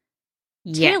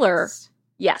 Yes. Taylor,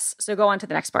 yes. So go on to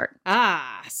the next part.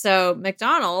 So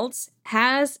McDonald's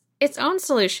has its own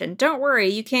solution. Don't worry,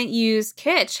 you can't use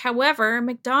Kitch. However,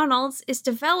 McDonald's is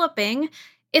developing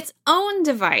its own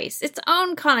device, its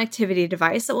own connectivity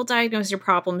device that will diagnose your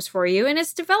problems for you. And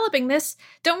it's developing this,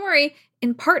 don't worry,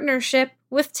 in partnership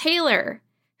with Taylor,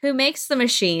 who makes the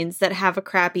machines that have a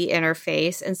crappy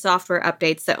interface and software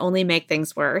updates that only make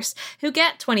things worse, who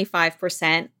get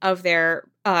 25% of their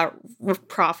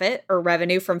profit or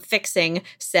revenue from fixing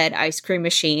said ice cream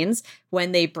machines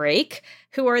when they break,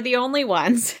 who are the only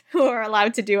ones who are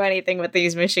allowed to do anything with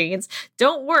these machines.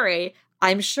 Don't worry,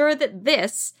 I'm sure that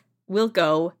this will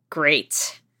go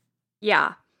great.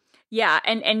 Yeah.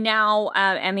 And now,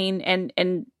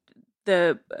 and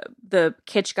the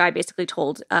Kitsch guy basically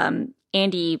told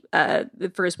Andy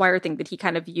for his Wire thing that he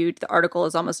kind of viewed the article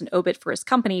as almost an obit for his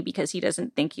company because he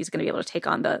doesn't think he's going to be able to take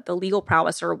on the legal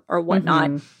prowess or whatnot.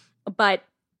 Mm-hmm. But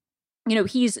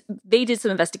they did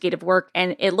some investigative work,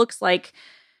 and it looks like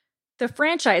the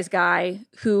franchise guy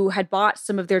who had bought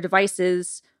some of their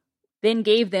devices then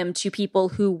gave them to people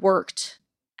who worked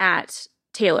at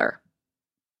Taylor,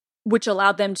 which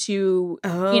allowed them to,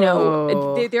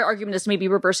 their argument is to maybe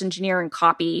reverse engineer and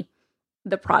copy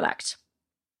the product.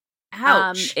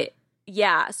 Ouch.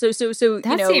 So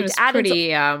that seems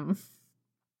pretty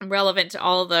relevant to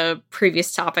all the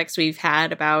previous topics we've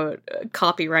had about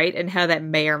copyright and how that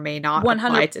may or may not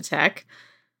apply to tech.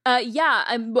 And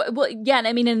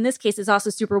I mean, in this case, it's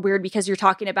also super weird because you're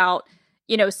talking about,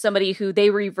 somebody who they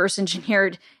reverse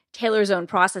engineered Taylor's own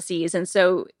processes. And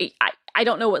so I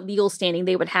don't know what legal standing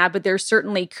they would have, but there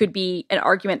certainly could be an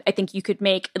argument I think you could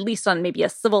make, at least on maybe a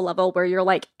civil level, where you're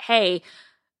like, hey,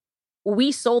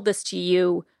 we sold this to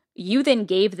you. You then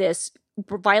gave this,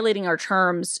 violating our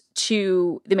terms,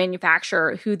 to the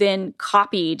manufacturer, who then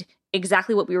copied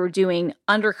exactly what we were doing,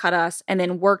 undercut us, and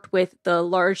then worked with the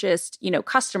largest,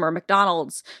 customer,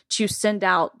 McDonald's, to send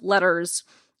out letters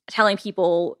telling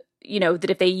people, that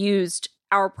if they used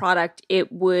our product,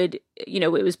 it would,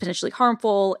 it was potentially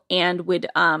harmful and would,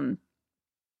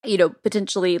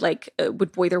 potentially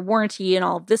would void their warranty and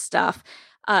all of this stuff,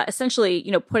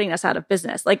 essentially, putting us out of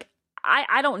business. Like,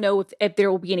 I don't know if there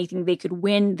will be anything they could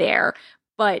win there,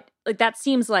 but that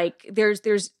seems like there's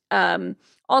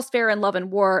all's fair in love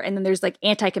and war, and then there's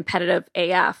anti-competitive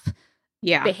AF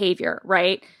behavior,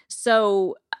 right?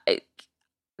 So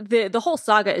the whole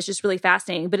saga is just really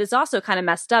fascinating, but it's also kind of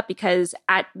messed up because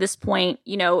at this point,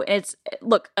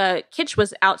 Kitsch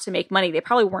was out to make money. They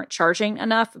probably weren't charging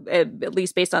enough, at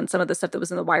least based on some of the stuff that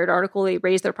was in the Wired article. They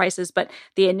raised their prices, but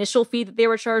the initial fee that they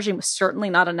were charging was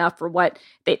certainly not enough for what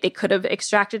they could have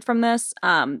extracted from this.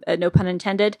 No pun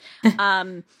intended.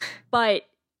 But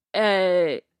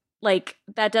that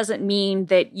doesn't mean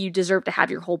that you deserve to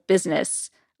have your whole business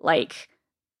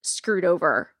screwed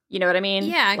over. You know what I mean?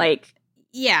 Yeah.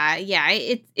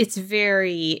 It's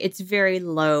very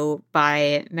low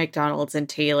by McDonald's and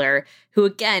Taylor, who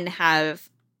again have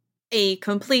a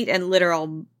complete and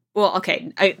literal,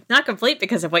 not complete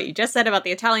because of what you just said about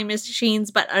the Italian machines,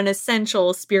 but an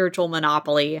essential spiritual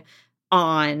monopoly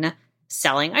on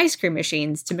selling ice cream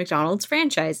machines to McDonald's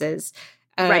franchises.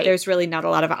 Right. There's really not a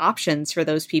lot of options for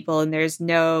those people, and there's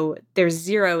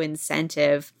zero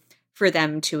incentive for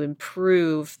them to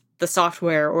improve the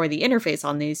software or the interface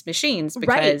on these machines,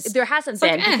 because there hasn't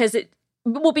been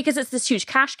because it's this huge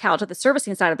cash cow to the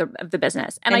servicing side of the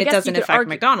business, and I guess it doesn't affect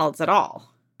McDonald's at all.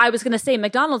 I was going to say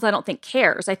McDonald's, I don't think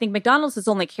cares. I think McDonald's has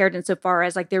only cared insofar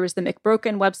as there was the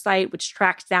McBroken website, which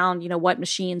tracks down what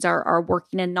machines are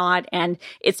working and not, and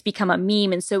it's become a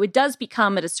meme, and so it does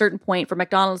become at a certain point for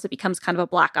McDonald's, it becomes kind of a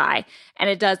black eye,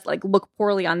 and it does look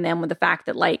poorly on them with the fact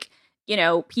that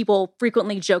people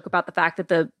frequently joke about the fact that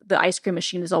the ice cream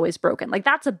machine is always broken.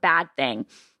 That's a bad thing.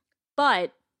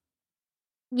 But,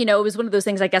 it was one of those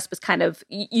things, I guess, was kind of,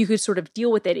 you could sort of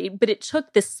deal with it. But it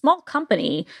took this small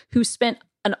company who spent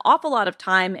an awful lot of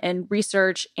time and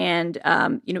research and,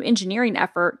 engineering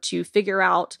effort to figure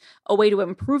out a way to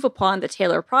improve upon the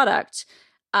Taylor product,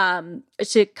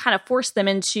 to kind of force them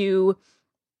into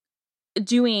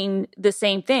doing the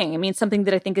same thing. I mean, something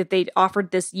that I think that they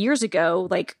offered this years ago,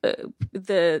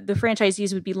 the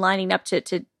franchisees would be lining up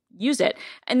to use it.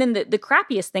 And then the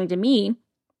crappiest thing to me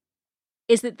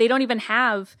is that they don't even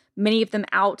have many of them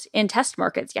out in test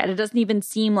markets yet. It doesn't even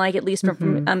seem like, at least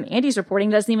from Andy's reporting,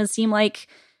 it doesn't even seem like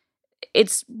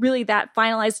it's really that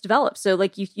finalized, developed. So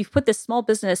you've put this small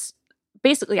business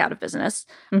basically out of business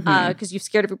because you've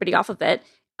scared everybody off of it.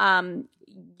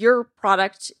 Your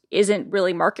product isn't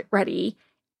really market ready,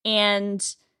 and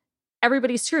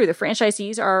everybody's screwed. The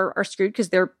franchisees are screwed because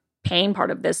they're paying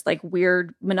part of this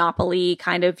weird monopoly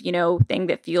kind of, thing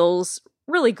that feels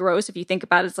really gross. If you think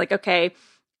about it, it's okay,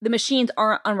 the machines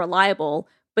aren't unreliable,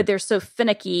 but they're so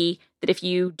finicky that if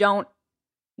you don't,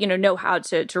 know how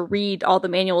to read all the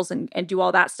manuals and do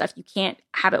all that stuff, you can't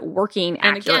have it working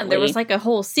accurately. And again, there was a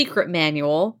whole secret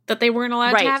manual that they weren't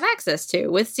allowed to have access to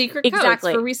with secret codes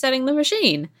for resetting the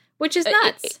machine, which is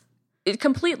nuts. It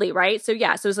completely, right? So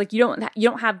yeah, so it's you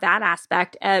don't have that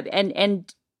aspect,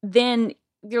 and then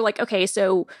you're okay,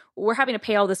 so we're having to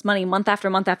pay all this money month after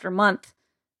month after month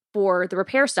for the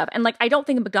repair stuff. And I don't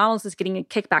think McDonald's is getting a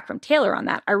kickback from Taylor on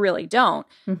that. I really don't.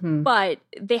 But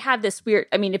they have this weird,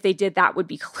 I mean, if they did, that would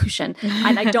be collusion.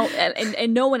 And I don't,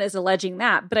 and no one is alleging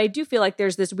that. But I do feel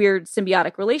there's this weird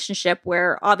symbiotic relationship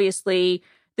where obviously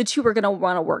the two are going to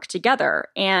want to work together.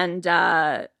 And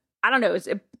I don't know.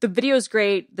 The video is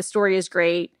great. The story is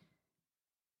great.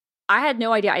 I had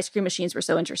no idea ice cream machines were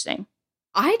so interesting.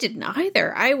 I didn't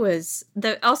either.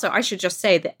 Also, I should just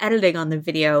say the editing on the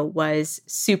video was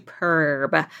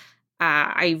superb.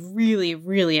 I really,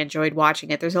 really enjoyed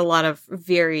watching it. There's a lot of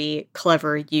very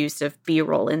clever use of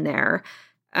B-roll in there.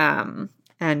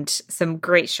 And some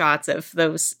great shots of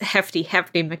those hefty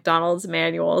McDonald's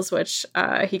manuals, which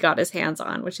he got his hands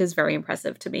on, which is very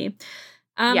impressive to me.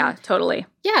 Yeah, totally.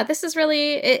 Yeah, this is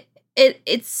really,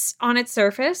 it's on its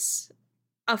surface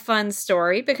a fun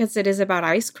story because it is about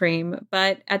ice cream.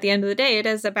 But at the end of the day, it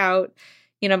is about,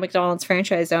 McDonald's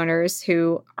franchise owners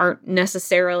who aren't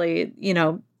necessarily,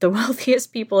 the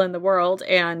wealthiest people in the world.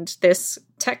 And this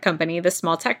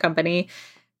small tech company,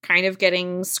 kind of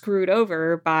getting screwed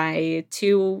over by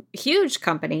two huge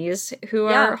companies who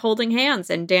are holding hands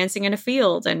and dancing in a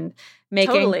field and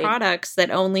making products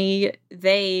that only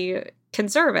they can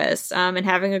service, and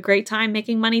having a great time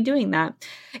making money doing that.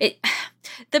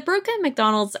 The broken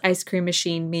McDonald's ice cream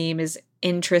machine meme is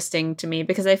interesting to me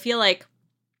because I feel like,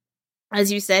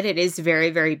 as you said, it is very,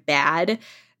 very bad,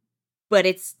 but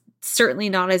it's certainly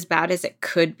not as bad as it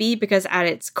could be because at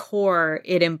its core,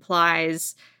 it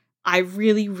implies I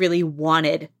really, really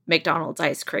wanted McDonald's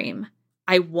ice cream.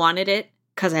 I wanted it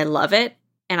because I love it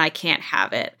and I can't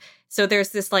have it. So there's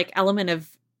this like element of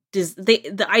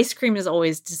the ice cream is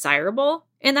always desirable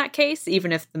in that case,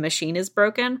 even if the machine is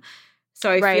broken.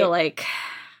 So I feel like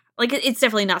it's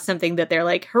definitely not something that they're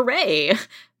like, hooray,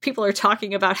 people are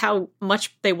talking about how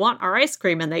much they want our ice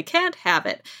cream and they can't have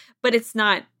it. But it's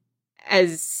not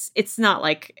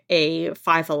like a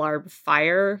 5-alarm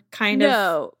fire kind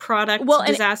of product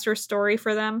disaster story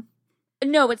for them.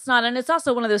 No, it's not. And it's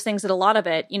also one of those things that a lot of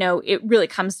it, it really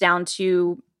comes down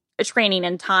to a training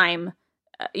and time.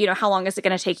 How long is it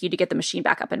going to take you to get the machine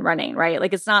back up and running, right?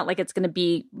 Like, it's not like it's going to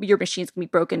be, your machine's going to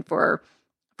be broken for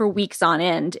weeks on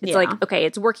end. It's like, okay,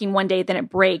 it's working one day, then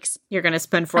it breaks. You're going to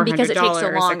spend $400. Because it takes so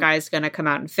long, a guy's going to come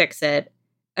out and fix it.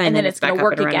 And then it's going to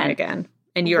work again.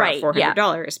 And you're at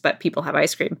 $400, but people have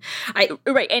ice cream.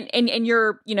 Right. And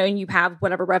you're, and you have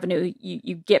whatever revenue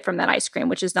you get from that ice cream,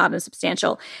 which is not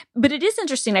insubstantial. But it is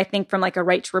interesting, I think, from like a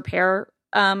right to repair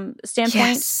standpoint.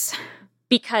 Yes.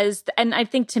 Because, and I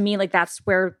think to me, like, that's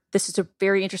where this is a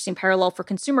very interesting parallel for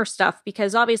consumer stuff,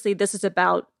 because obviously this is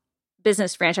about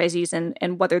business franchisees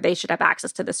and whether they should have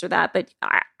access to this or that. But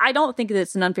I don't think that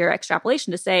it's an unfair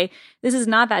extrapolation to say this is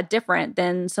not that different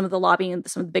than some of the lobbying that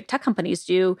some of the big tech companies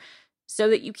do so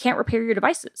that you can't repair your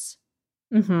devices.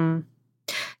 Mm-hmm.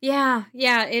 Yeah,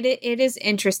 it is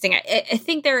interesting. I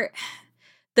think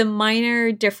the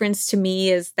minor difference to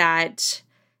me is that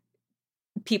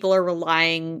people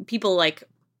like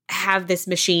have this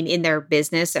machine in their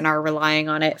business and are relying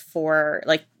on it for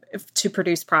like to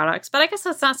produce products. But I guess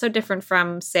that's not so different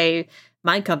from, say,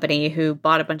 my company who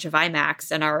bought a bunch of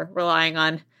iMacs and are relying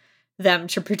on them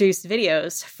to produce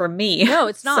videos for me. No,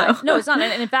 it's not. So. No, it's not.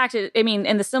 And in fact,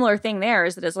 and the similar thing there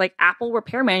is that it's like Apple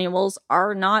repair manuals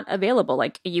are not available.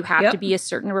 Like, you have to be a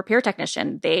certain repair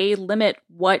technician. They limit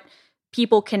what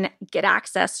people can get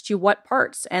access to what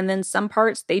parts. And then some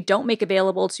parts they don't make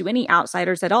available to any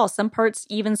outsiders at all. Some parts,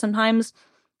 even sometimes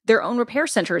their own repair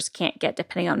centers can't get,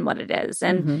 depending on what it is.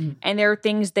 And and there are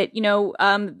things that,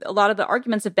 a lot of the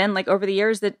arguments have been like over the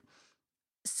years that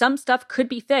some stuff could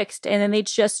be fixed and then they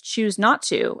just choose not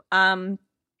to.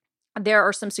 There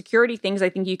are some security things I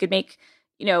think you could make,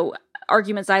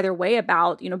 arguments either way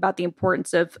about, about the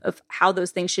importance of how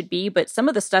those things should be. But some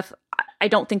of the stuff I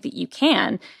don't think that you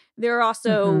can. There are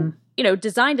also,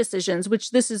 design decisions,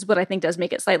 which this is what I think does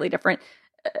make it slightly different.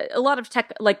 A lot of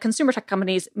tech, like consumer tech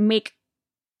companies, make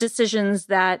decisions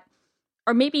that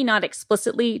are maybe not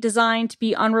explicitly designed to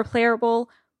be unrepairable,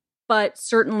 but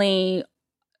certainly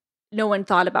no one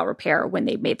thought about repair when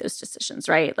they made those decisions,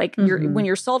 right? Like when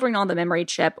you're soldering on the memory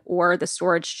chip or the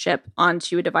storage chip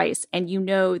onto a device and you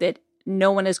know that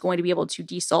no one is going to be able to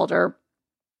desolder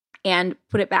and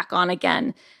put it back on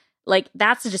again, like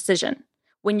that's a decision.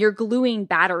 When you're gluing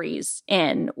batteries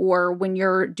in, or when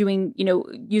you're doing,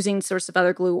 using sorts of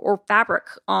other glue or fabric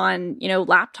on,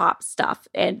 laptop stuff,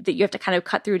 and that you have to kind of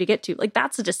cut through to get to, like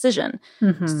that's a decision.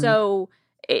 So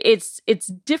it's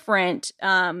different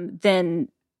than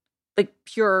like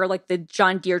pure, like the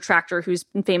John Deere tractor, who's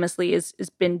famously has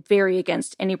been very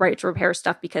against any right to repair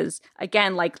stuff because,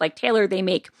 again, like Taylor, they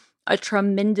make a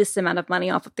tremendous amount of money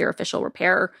off of their official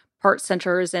repair parts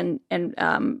centers and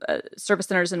service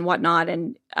centers and whatnot.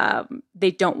 And they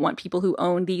don't want people who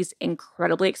own these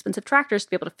incredibly expensive tractors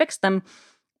to be able to fix them.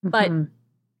 But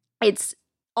it's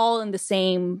all in the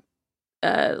same,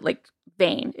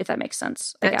 vein, if that makes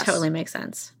sense. I guess. Totally makes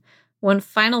sense. One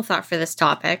final thought for this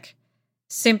topic.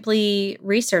 Simply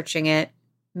researching it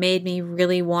made me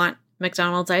really want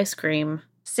McDonald's ice cream.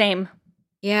 Same.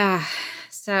 Yeah.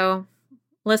 So,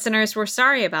 listeners, we're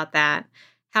sorry about that.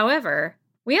 However,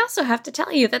 we also have to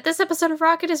tell you that this episode of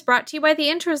Rocket is brought to you by the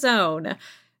Intrazone.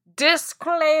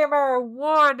 Disclaimer,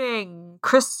 warning,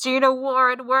 Christina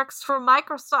Ward works for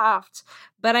Microsoft,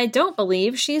 but I don't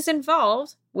believe she's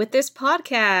involved with this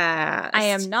podcast. I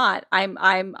am not.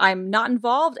 I'm not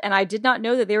involved, and I did not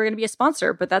know that they were going to be a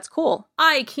sponsor, but that's cool.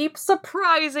 I keep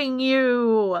surprising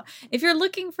you. If you're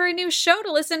looking for a new show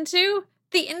to listen to,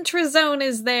 the Intrazone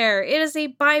is there. It is a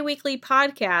bi-weekly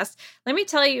podcast. Let me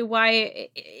tell you why,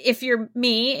 if you're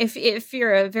me, if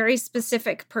you're a very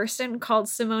specific person called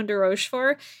Simone de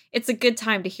Rochefort, it's a good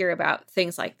time to hear about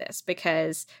things like this,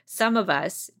 because some of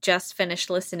us just finished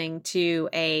listening to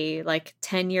a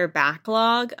 10-year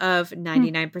backlog of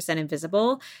 99%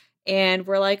 Invisible. And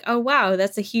we're like, oh, wow,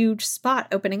 that's a huge spot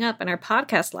opening up in our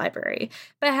podcast library.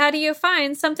 But how do you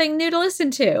find something new to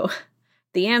listen to?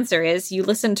 The answer is you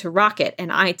listen to Rocket,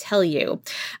 and I tell you.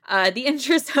 The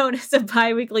Intrazone is a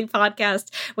bi-weekly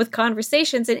podcast with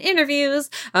conversations and interviews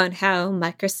on how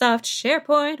Microsoft,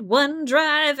 SharePoint,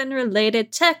 OneDrive, and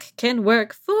related tech can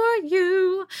work for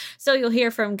you. So you'll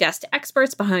hear from guest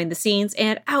experts behind the scenes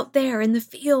and out there in the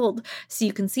field, so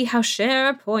you can see how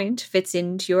SharePoint fits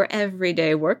into your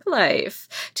everyday work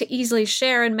life to easily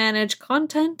share and manage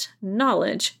content,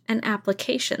 knowledge, and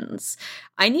applications.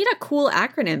 I need a cool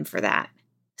acronym for that.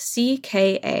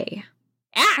 CKA.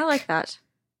 I like that.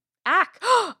 ACK.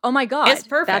 Oh my God. It's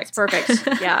perfect. That's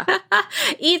perfect. Yeah.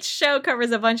 Each show covers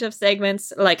a bunch of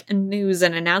segments like news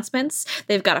and announcements.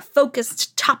 They've got a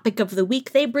focused topic of the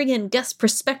week. They bring in guest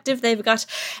perspective. They've got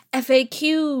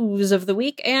FAQs of the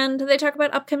week, and they talk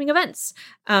about upcoming events.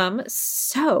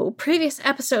 So previous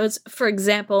episodes, for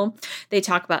example, they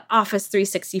talk about Office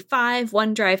 365,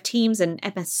 OneDrive, Teams, and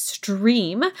MS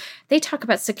Stream. They talk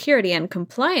about security and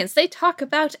compliance. They talk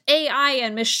about AI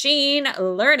and machine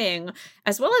learning,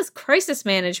 as well as crisis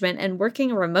management and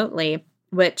working remotely,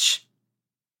 which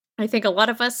I think a lot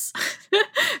of us,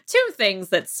 two things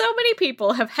that so many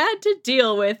people have had to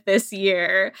deal with this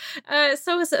year.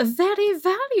 So it's very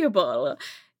valuable.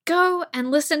 Go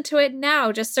and listen to it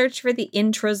now. Just search for the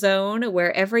Intrazone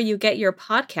wherever you get your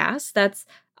podcasts. That's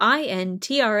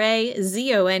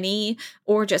INTRAZONE,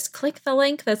 or just click the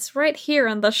link that's right here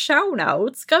in the show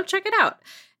notes. Go check it out.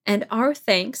 And our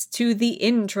thanks to the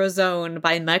Intrazone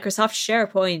by Microsoft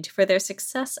SharePoint for their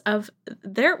success of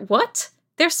their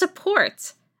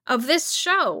support of this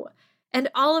show and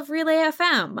all of Relay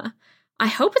FM. I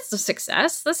hope it's a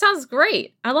success. That sounds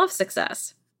great. I love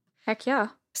success. Heck yeah.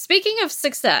 Speaking of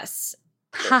success.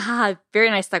 Haha,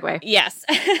 very nice segue. Yes.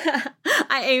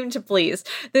 I aim to please.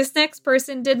 This next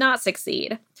person did not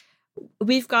succeed.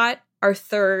 We've got our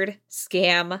third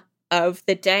scam of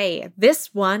the day.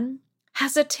 This one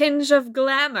has a tinge of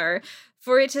glamour,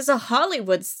 for it is a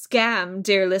Hollywood scam,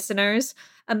 dear listeners.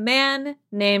 A man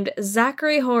named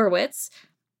Zachary Horowitz.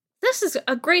 This is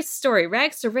a great story.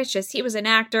 Rags to riches. He was an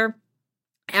actor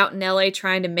out in LA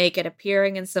trying to make it,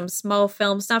 appearing in some small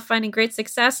films, not finding great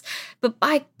success. But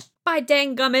by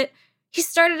dang gummit, he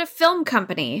started a film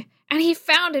company. And he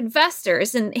found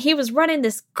investors, and he was running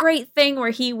this great thing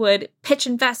where he would pitch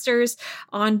investors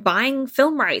on buying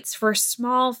film rights for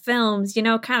small films,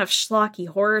 kind of schlocky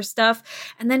horror stuff.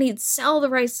 And then he'd sell the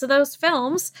rights to those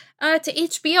films to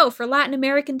HBO for Latin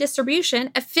American distribution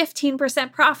at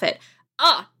 15% profit.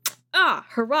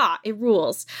 Hurrah, it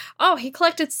rules. Oh, he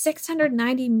collected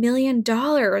 $690 million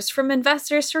from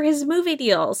investors for his movie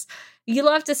deals. You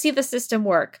love to see the system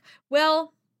work.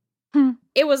 Well,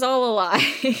 it was all a lie.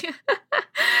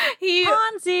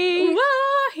 Ponzi!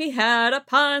 He had a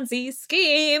Ponzi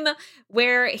scheme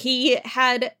where he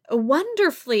had, I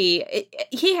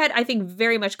think,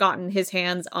 very much gotten his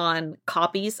hands on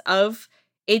copies of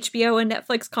HBO and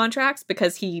Netflix contracts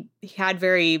because he had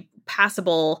very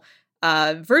passable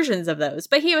versions of those.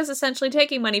 But he was essentially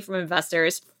taking money from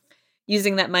investors,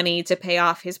 using that money to pay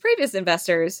off his previous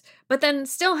investors, but then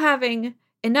still having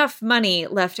enough money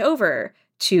left over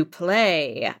to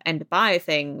play and buy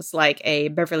things like a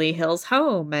Beverly Hills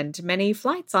home and many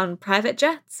flights on private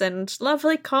jets and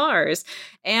lovely cars,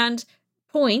 and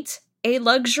a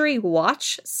luxury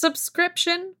watch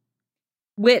subscription,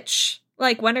 which,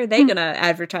 when are they going to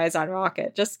advertise on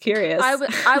Rocket? Just curious.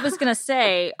 I was going to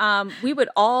say, we would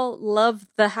all love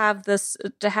to have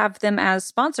them as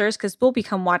sponsors, because we'll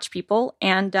become watch people.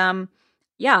 And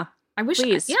yeah. I wish,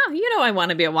 please. I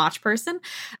want to be a watch person.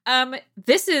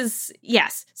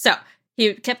 Yes. So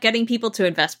He kept getting people to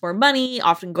invest more money,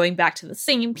 often going back to the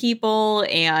same people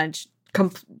and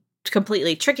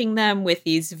completely tricking them with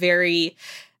these very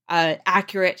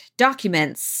accurate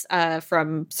documents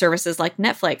from services like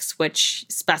Netflix, which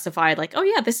specified like, oh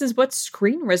yeah, this is what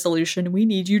screen resolution we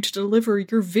need you to deliver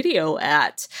your video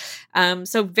at.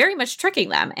 So very much tricking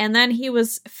them. And then he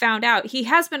was found out, he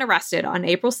has been arrested on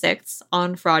April 6th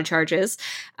on fraud charges,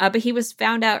 but he was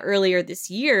found out earlier this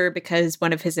year because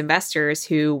one of his investors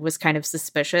who was kind of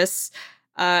suspicious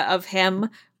of him,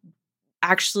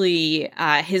 actually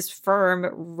his firm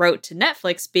wrote to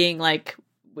Netflix being like,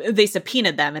 they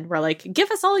subpoenaed them and were like, give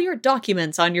us all your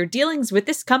documents on your dealings with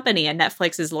this company. And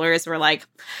Netflix's lawyers were like,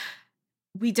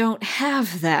 we don't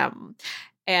have them.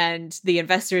 And the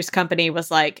investors company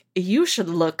was like, you should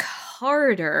look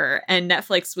harder. And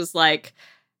Netflix was like,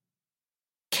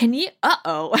 can you?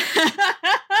 Uh-oh.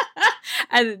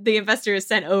 And the investors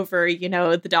sent over,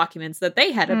 the documents that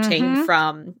they had obtained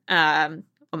from, oh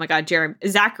my God,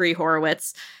 Zachary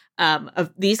Horowitz,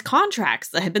 of these contracts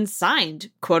that had been signed,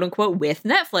 quote unquote, with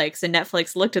Netflix. And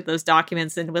Netflix looked at those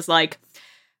documents and was like,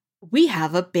 we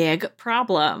have a big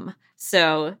problem.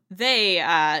 So they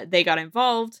got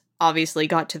involved, obviously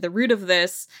got to the root of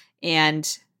this,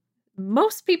 and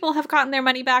most people have gotten their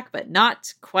money back, but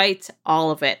not quite all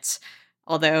of it.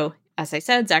 Although, as I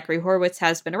said, Zachary Horowitz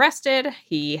has been arrested.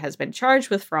 He has been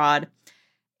charged with fraud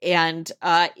and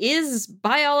is,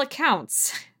 by all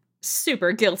accounts,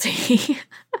 super guilty.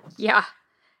 Yeah.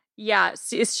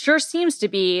 It sure seems to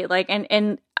be like,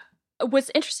 and what's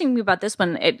interesting to me about this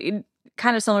one, it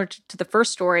kind of similar to the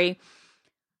first story,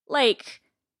 like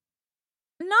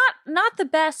not the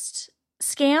best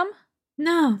scam.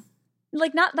 No.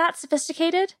 Like not that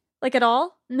sophisticated, like at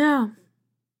all. No.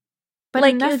 But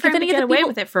like enough for him to get away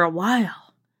with it for a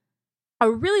while.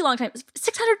 A really long time.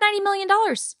 $690 million.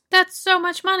 That's so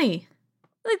much money.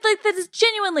 Like that is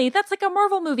genuinely, that's like a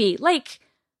Marvel movie. Like,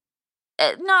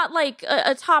 not like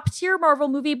a top tier Marvel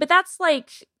movie, but that's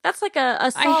like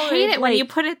a solid. I hate it when you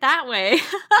put it that way.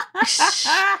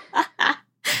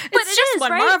 It's just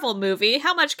one right? Marvel movie.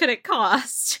 How much could it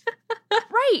cost?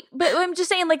 Right, but I'm just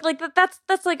saying, like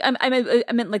that's like I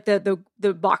meant like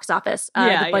the box office.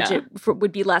 The budget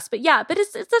would be less, but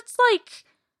it's like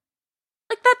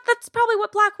that's probably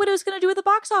what Black Widow is going to do at the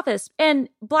box office, and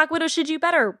Black Widow should do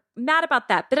better. Mad about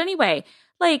that, but anyway,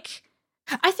 like.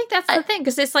 I think that's the thing,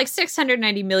 because it's like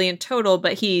 $690 million total,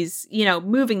 but he's,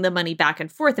 moving the money back and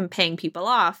forth and paying people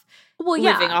off. Well,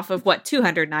 yeah. Living off of what,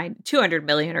 200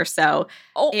 million or so.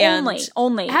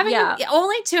 Only. Having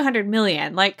only 200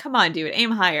 million. Like, come on, dude,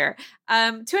 aim higher.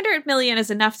 200 million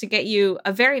is enough to get you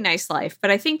a very nice life,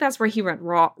 but I think that's where he went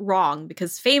wrong,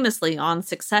 because famously on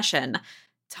Succession,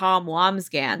 Tom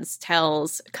Wambsgans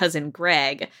tells cousin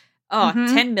Greg,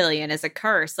 10 million is a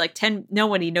curse. Like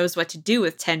nobody knows what to do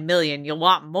with 10 million. You'll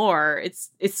want more.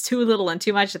 It's too little and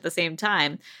too much at the same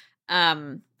time.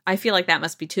 I feel like that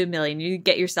must be 2 million. You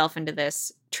get yourself into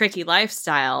this tricky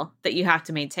lifestyle that you have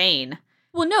to maintain.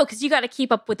 Well, no, because you got to keep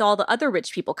up with all the other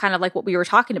rich people, kind of like what we were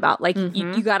talking about. Like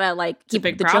you got to like keep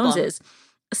the problem. Joneses.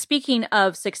 Speaking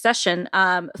of Succession,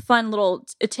 fun little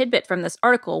tidbit from this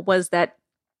article was that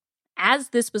as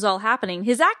this was all happening,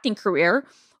 his acting career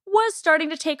was starting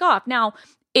to take off. Now,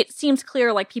 it seems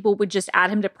clear like people would just add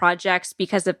him to projects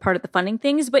because of part of the funding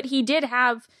things, but he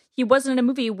wasn't in a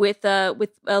movie with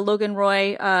Logan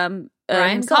Roy,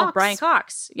 Brian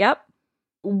Cox. Yep.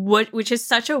 Which is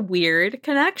such a weird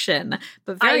connection,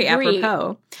 but very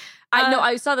apropos. I know.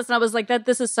 I saw this and I was like,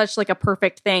 this is such like a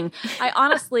perfect thing. I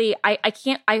honestly,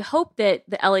 I hope that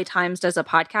the LA Times does a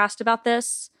podcast about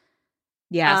this.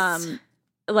 Yes.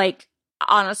 Like,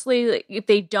 honestly, if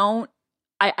they don't,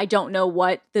 I don't know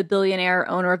what the billionaire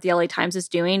owner of the LA Times is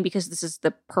doing, because this is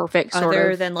the perfect sort of...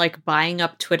 Other than like buying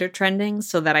up Twitter trending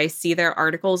so that I see their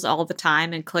articles all the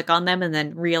time and click on them and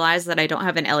then realize that I don't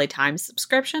have an LA Times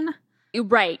subscription.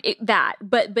 Right.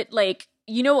 But like,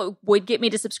 what would get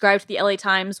me to subscribe to the LA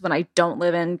Times when I don't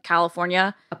live in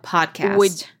California? A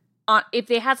podcast. If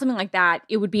they had something like that,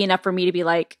 it would be enough for me to be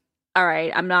like, all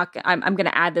right, I'm going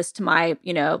to add this to my,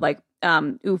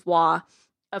 oeuvre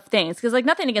of things, because like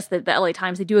nothing against the LA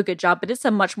Times, they do a good job, but it's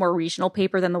a much more regional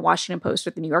paper than the Washington Post or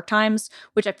the New York Times,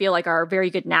 which I feel like are very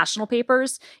good national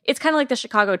papers. It's kind of like the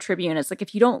Chicago Tribune. It's like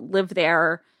if you don't live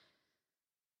there,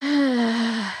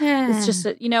 it's just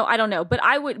I don't know, but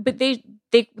they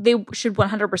should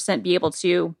 100% be able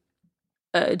to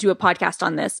do a podcast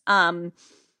on this.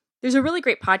 There's a really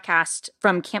great podcast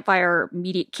from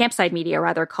Campside Media,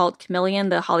 rather, called Chameleon,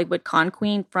 the Hollywood Con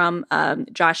Queen, from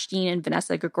Josh Dean and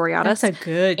Vanessa Gregoriadis. That's a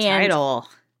good title.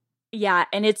 Yeah,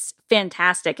 and it's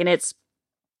fantastic. And it's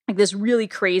like this really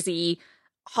crazy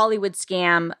Hollywood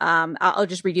scam. I'll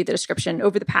just read you the description.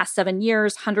 Over the past 7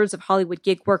 years, hundreds of Hollywood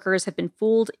gig workers have been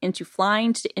fooled into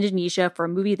flying to Indonesia for a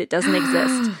movie that doesn't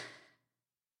exist.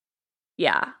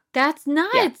 Yeah. That's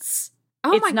nuts. Yeah.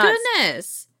 Oh, it's my nuts.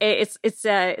 Goodness.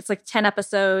 It's like 10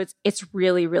 episodes. It's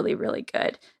really, really, really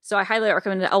good. So I highly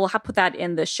recommend it. I will put that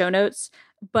in the show notes.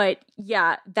 But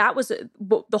yeah, that was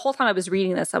the whole time I was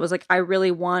reading this, I was like, I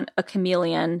really want a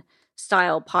Chameleon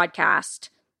style podcast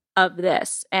of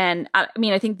this. And I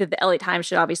mean, I think that the LA Times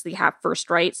should obviously have first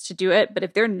rights to do it. But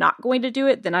if they're not going to do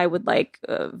it, then I would like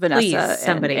Vanessa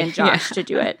and Josh to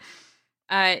do it.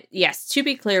 Yes, to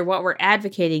be clear, what we're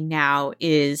advocating now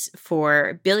is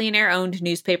for billionaire-owned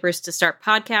newspapers to start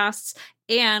podcasts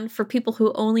and for people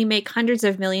who only make hundreds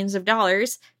of millions of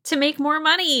dollars to make more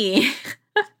money.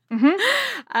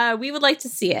 We would like to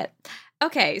see it.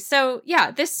 Okay, so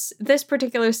yeah, this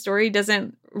particular story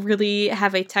doesn't really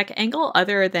have a tech angle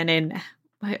other than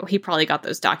he probably got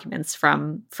those documents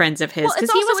from friends of his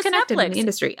because he was connected in the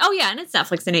industry. Oh yeah, and it's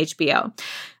Netflix and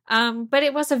HBO. But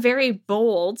it was a very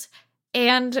bold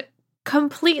and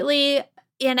completely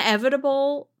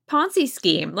inevitable Ponzi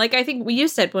scheme. Like I think you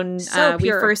said when we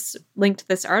first linked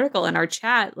this article in our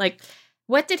chat, like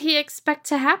what did he expect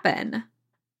to happen?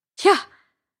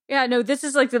 Yeah, no, this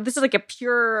is such a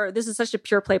pure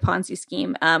play Ponzi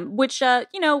scheme, which,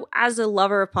 as a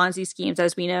lover of Ponzi schemes,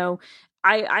 as we know,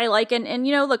 I like, and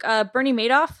look, Bernie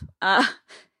Madoff,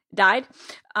 died.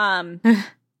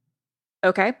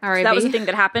 Okay. So that was a thing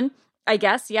that happened, I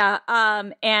guess. Yeah.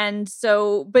 And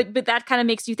so, but that kind of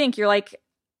makes you think, you're like,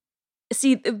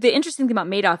 see, the interesting thing about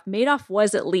Madoff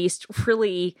was at least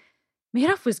really,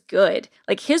 Madoff was good.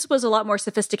 Like his was a lot more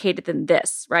sophisticated than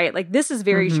this, right? Like this is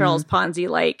very Charles Ponzi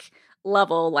like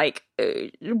level, like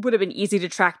it would have been easy to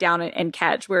track down and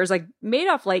catch. Whereas like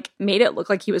Madoff like made it look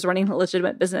like he was running a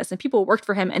legitimate business and people worked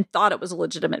for him and thought it was a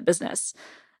legitimate business.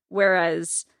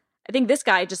 Whereas I think this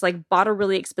guy just like bought a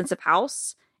really expensive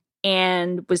house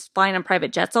and was flying on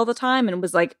private jets all the time and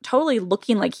was like totally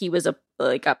looking like he was a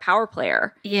power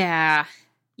player. Yeah.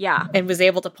 Yeah. And was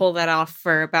able to pull that off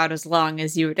for about as long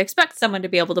as you would expect someone to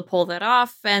be able to pull that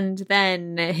off. And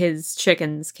then his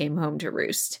chickens came home to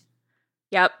roost.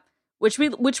 Yep. Which we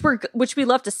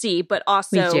love to see, but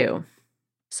also we do.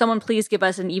 Someone please give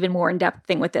us an even more in-depth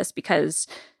thing with this, because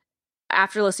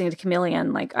after listening to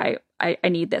Chameleon, like I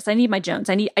need this. I need my Jones.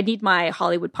 I need my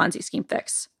Hollywood Ponzi scheme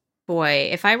fix. Boy,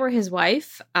 if I were his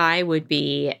wife, I would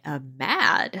be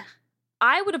mad.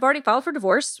 I would have already filed for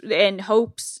divorce in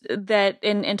hopes that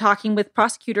in talking with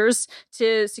prosecutors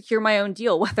to secure my own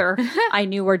deal, whether I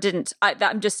knew or didn't.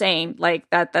 I'm just saying, like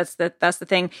that's the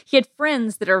thing. He had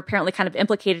friends that are apparently kind of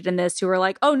implicated in this who are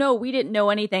like, "Oh no, we didn't know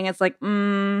anything." It's like,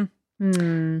 I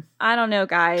don't know,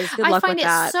 guys. Good luck with that.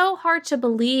 I find it so hard to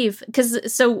believe because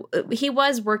he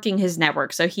was working his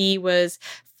network. So he was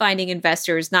finding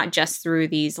investors not just through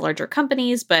these larger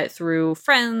companies, but through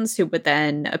friends who would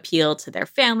then appeal to their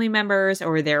family members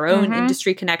or their own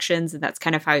industry connections. And that's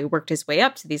kind of how he worked his way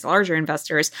up to these larger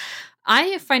investors.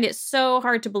 I find it so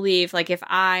hard to believe, like if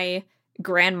I,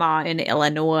 grandma in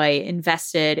Illinois,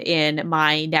 invested in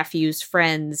my nephew's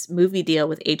friend's movie deal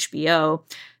with HBO,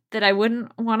 that I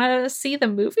wouldn't want to see the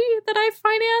movie that I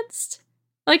financed.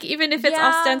 Like, even if it's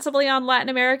ostensibly on Latin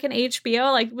American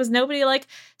HBO, like, was nobody like,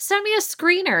 send me a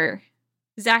screener,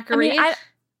 Zachary?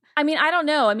 I mean, I don't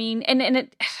know. I mean, and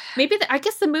it maybe I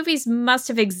guess the movies must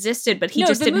have existed, but he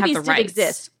just didn't have the rights.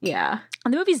 Exist. Yeah,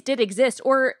 and the movies did exist,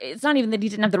 or it's not even that he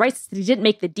didn't have the rights; it's that he didn't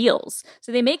make the deals.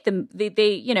 So they make them. They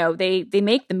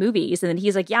make the movies, and then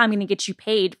he's like, "Yeah, I'm going to get you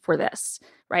paid for this."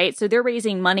 Right. So they're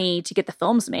raising money to get the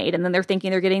films made. And then they're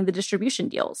thinking they're getting the distribution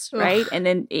deals. Ugh. Right. And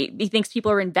then he thinks people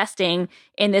are investing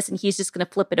in this and he's just going to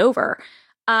flip it over.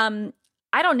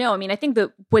 I don't know. I mean, I think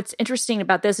that what's interesting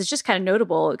about this is just kind of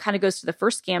notable. It kind of goes to the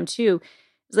first scam, too.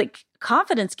 It's like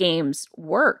confidence games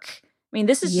work. I mean,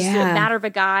 this is just a matter of a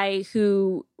guy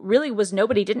who really was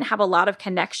nobody, didn't have a lot of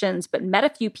connections, but met a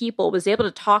few people, was able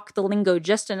to talk the lingo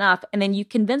just enough. And then you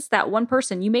convince that one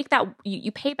person, you make that,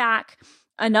 you pay back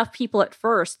enough people at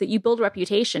first that you build a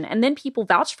reputation, and then people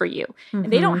vouch for you.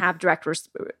 And they don't have direct,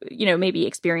 maybe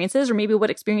experiences, or maybe what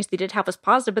experience they did have was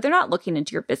positive, but they're not looking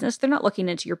into your business. They're not looking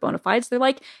into your bona fides. They're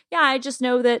like, yeah, I just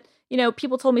know that,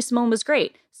 people told me Simone was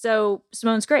great. So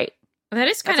Simone's great. That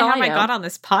is kind of how I got on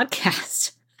this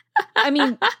podcast. I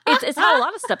mean, it's how a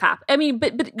lot of stuff happens. I mean,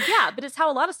 but it's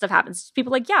how a lot of stuff happens.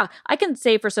 People are like, yeah, I can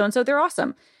say for so-and-so, they're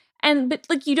awesome. But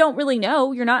like, you don't really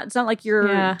know. It's not like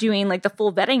you're doing like the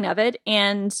full vetting of it.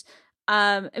 And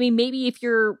I mean, maybe if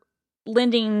you're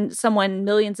lending someone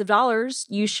millions of dollars,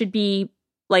 you should be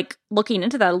like looking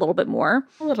into that a little bit more.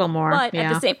 A little more. But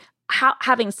at the same,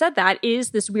 having said that,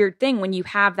 is this weird thing when you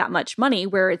have that much money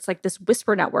where it's like this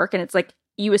whisper network and it's like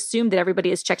you assume that everybody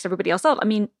has checks everybody else out. I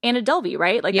mean, Anna Delvey,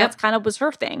 right? Like that's kind of was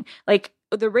her thing. Like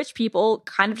the rich people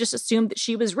kind of just assumed that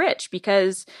she was rich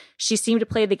because she seemed to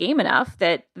play the game enough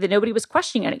that nobody was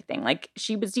questioning anything. Like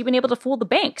she was even able to fool the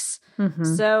banks.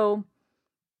 So,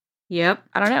 I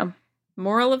don't know.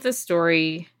 Moral of the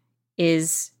story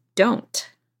is don't.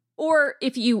 Or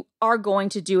if you are going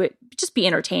to do it, just be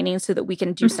entertaining so that we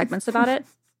can do segments about it.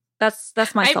 That's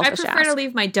my selfish I prefer to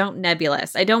leave my don't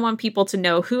nebulous. I don't want people to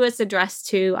know who it's addressed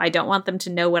to. I don't want them to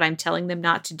know what I'm telling them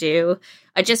not to do.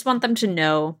 I just want them to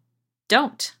know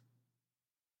don't.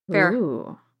 Fair.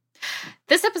 Ooh.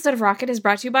 This episode of Rocket is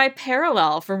brought to you by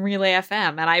Parallel from Relay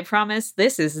FM, and I promise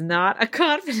this is not a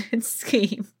confidence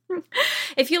scheme.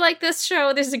 If you like this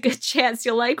show, there's a good chance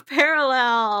you'll like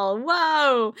Parallel.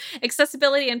 Whoa!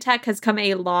 Accessibility in tech has come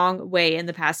a long way in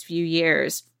the past few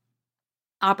years.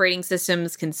 Operating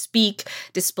systems can speak,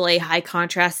 display high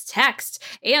contrast text,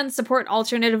 and support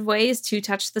alternative ways to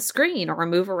touch the screen or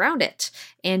move around it.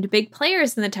 And big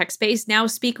players in the tech space now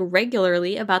speak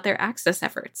regularly about their access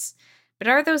efforts. But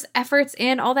are those efforts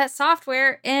and all that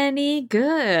software any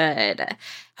good?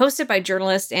 Hosted by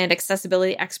journalist and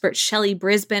accessibility expert Shelley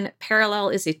Brisbane, Parallel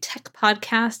is a tech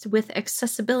podcast with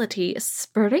accessibility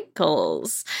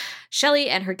sprinkles.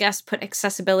 Shelley and her guests put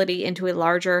accessibility into a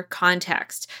larger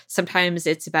context. Sometimes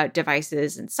it's about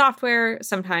devices and software.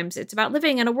 Sometimes it's about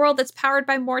living in a world that's powered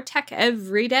by more tech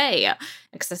every day.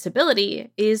 Accessibility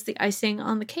is the icing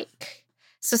on the cake.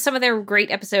 So some of their great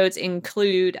episodes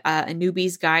include a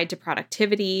newbie's guide to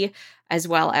productivity, as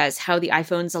well as how the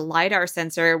iPhone's LiDAR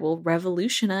sensor will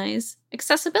revolutionize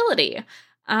accessibility.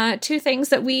 Two things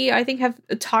that we, I think, have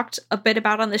talked a bit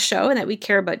about on the show and that we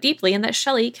care about deeply and that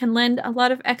Shelley can lend a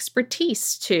lot of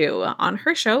expertise to on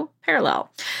her show, Parallel.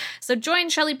 So join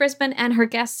Shelley Brisbane and her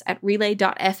guests at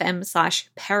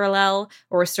relay.fm/parallel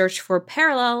or search for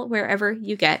Parallel wherever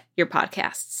you get your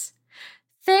podcasts.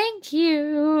 Thank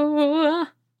you.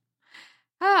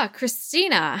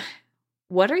 Christina,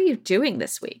 what are you doing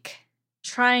this week?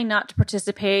 Trying not to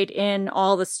participate in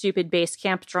all the stupid base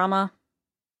camp drama.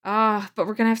 But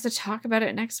we're going to have to talk about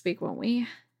it next week, won't we?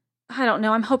 I don't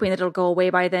know. I'm hoping that it'll go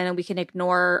away by then and we can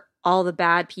ignore all the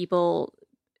bad people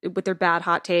with their bad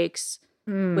hot takes,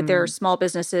 with their small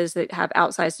businesses that have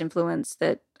outsized influence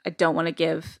that I don't want to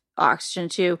give oxygen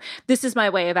to. This is my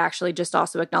way of actually just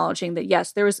also acknowledging that,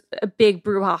 yes, there was a big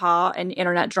brouhaha and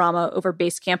internet drama over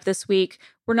Basecamp this week.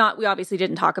 We obviously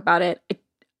didn't talk about it.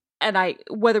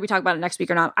 Whether we talk about it next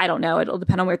week or not, I don't know. It'll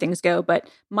depend on where things go. But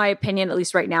my opinion, at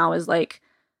least right now, is like,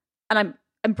 and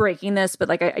I'm breaking this, but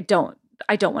like, I don't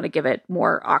want to give it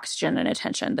more oxygen and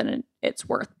attention than it's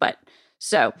worth. But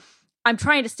so I'm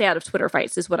trying to stay out of Twitter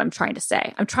fights is what I'm trying to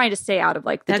say. I'm trying to stay out of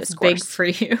like the discourse. That's big for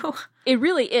you. It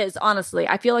really is, honestly.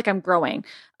 I feel like I'm growing.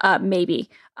 Maybe.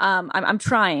 I'm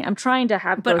trying. I'm trying to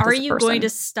have growth. But are as a you person. going to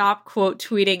stop quote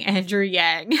tweeting Andrew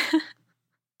Yang?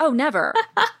 Oh, never.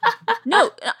 No,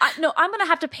 I'm going to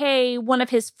have to pay one of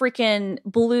his freaking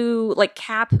blue like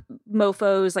cap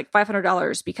mofos like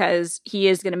 $500 because he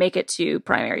is going to make it to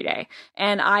primary day.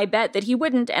 And I bet that he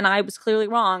wouldn't. And I was clearly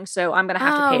wrong. So I'm going to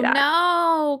have to pay that.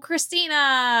 No,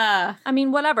 Christina. I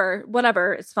mean,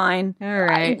 whatever. It's fine. All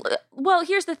right. Well,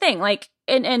 here's the thing. Like,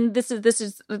 and this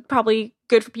is probably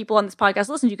good for people on this podcast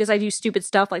to listen to because I do stupid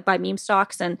stuff like buy meme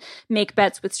stocks and make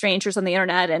bets with strangers on the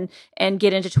internet and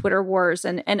get into Twitter wars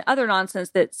and other nonsense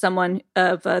that someone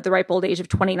of the ripe old age of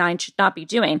 29 should not be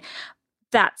doing.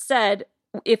 That said,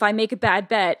 if I make a bad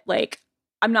bet, like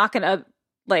I'm not going to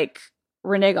like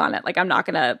renege on it. Like I'm not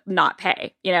going to not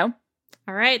pay, you know?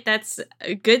 All right, that's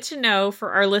good to know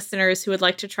for our listeners who would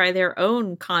like to try their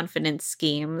own confidence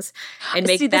schemes and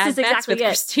make bad bets with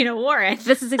Christina Warren.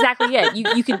 This is exactly it.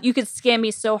 You could scam me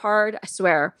so hard, I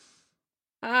swear.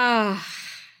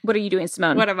 What are you doing,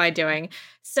 Simone? What am I doing?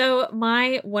 So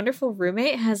my wonderful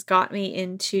roommate has got me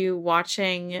into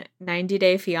watching 90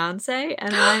 Day Fiancé,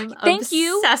 and I'm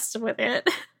obsessed with it.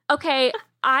 Okay,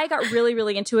 I got really,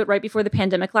 really into it right before the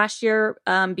pandemic last year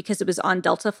because it was on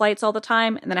Delta flights all the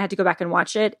time. And then I had to go back and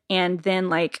watch it. And then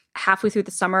like halfway through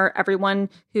the summer, everyone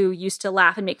who used to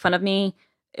laugh and make fun of me,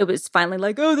 it was finally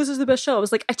like, oh, this is the best show. I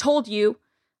was like, I told you.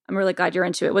 I'm really glad you're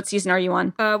into it. What season are you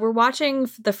on? We're watching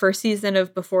the first season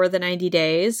of Before the 90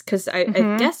 Days because I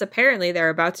guess apparently they're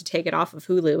about to take it off of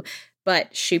Hulu.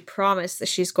 But she promised that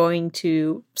she's going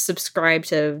to subscribe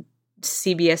to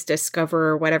CBS Discover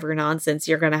or whatever nonsense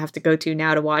you're going to have to go to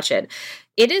now to watch it.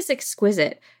 It is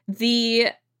exquisite. The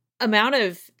amount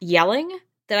of yelling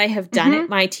that I have done at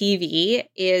my TV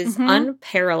is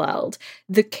unparalleled.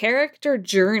 The character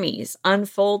journeys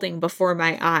unfolding before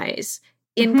my eyes,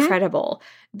 incredible.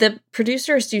 The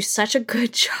producers do such a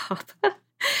good job.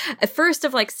 At first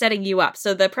of like setting you up.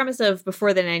 So the premise of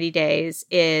Before the 90 Days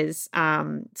is,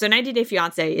 so 90 Day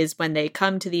Fiancé is when they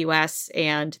come to the US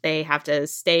and they have to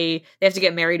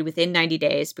get married within 90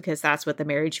 days because that's what the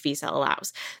marriage visa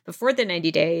allows. Before the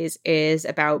 90 Days is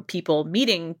about people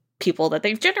meeting people that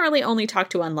they've generally only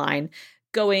talked to online,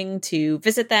 going to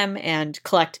visit them and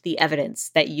collect the evidence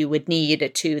that you would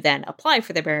need to then apply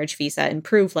for the marriage visa and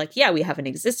prove like, yeah, we have an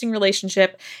existing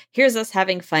relationship. Here's us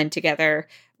having fun together.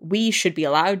 We should be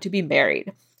allowed to be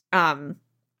married.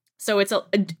 So it's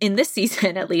in this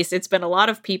season, at least, it's been a lot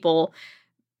of people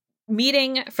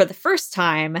meeting for the first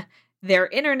time their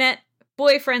internet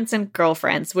boyfriends and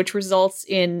girlfriends, which results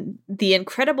in the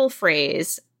incredible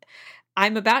phrase,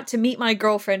 "I'm about to meet my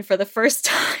girlfriend for the first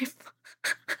time,"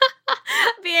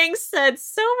 being said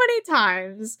so many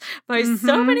times by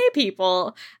so many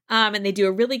people. And they do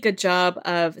a really good job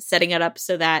of setting it up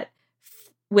so that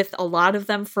with a lot of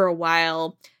them for a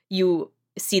while, you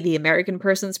see the American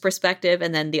person's perspective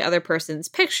and then the other person's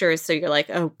pictures. So you're like,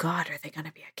 oh God, are they going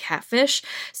to be a catfish?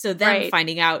 So then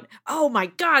finding out, oh my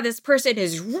God, this person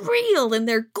is real and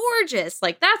they're gorgeous.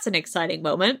 Like that's an exciting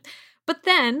moment. But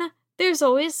then there's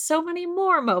always so many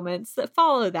more moments that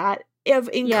follow that of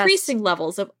increasing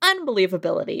levels of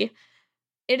unbelievability.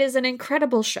 It is an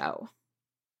incredible show.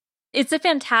 It's a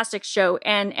fantastic show.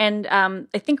 And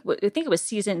I think it was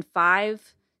season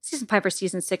 5 or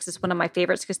season 6 is one of my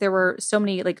favorites because there were so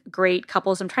many like great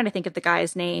couples. I'm trying to think of the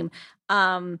guy's name.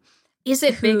 Is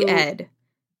it Big Ed?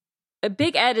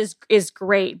 Big Ed is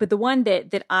great, but the one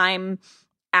that I'm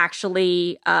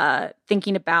actually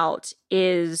thinking about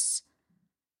is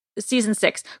season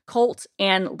 6, Colt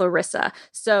and Larissa.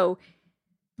 So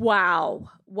wow.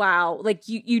 Like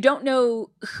you don't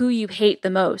know who you hate the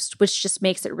most, which just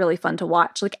makes it really fun to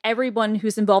watch. Like everyone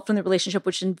who's involved in the relationship,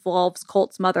 which involves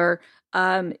Colt's mother,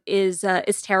 is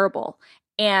terrible.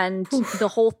 And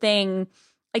the whole thing,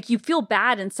 like you feel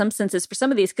bad in some senses for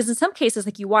some of these, because in some cases,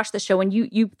 like you watch the show and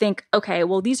you think, okay,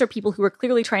 well, these are people who are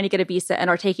clearly trying to get a visa and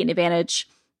are taking advantage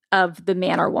of the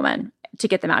man or woman to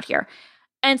get them out here.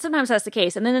 And sometimes that's the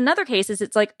case. And then in other cases,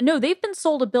 it's like, no, they've been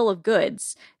sold a bill of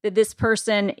goods that this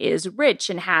person is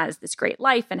rich and has this great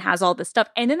life and has all this stuff.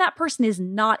 And then that person is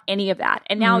not any of that.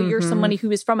 And now you're somebody who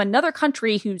is from another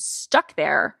country who's stuck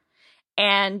there.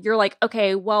 And you're like,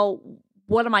 okay, well,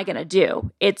 what am I going to do?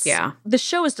 The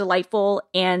show is delightful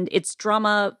and its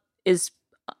drama is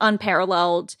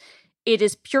unparalleled. It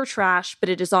is pure trash, but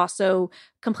it is also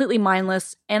completely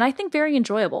mindless and I think very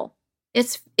enjoyable.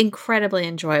 It's incredibly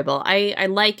enjoyable. I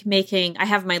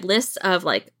have my list of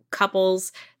like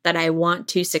couples that I want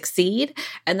to succeed.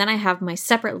 And then I have my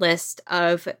separate list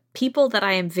of people that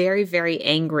I am very, very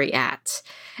angry at.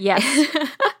 Yes.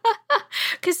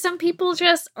 Because some people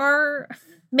just are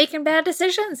making bad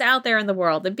decisions out there in the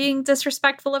world and being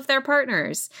disrespectful of their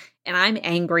partners. And I'm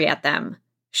angry at them.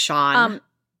 Sean.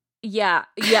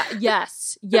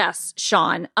 Yes,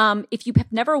 Sean. If you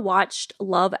have never watched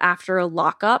Love After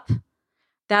Lockup,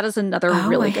 that is another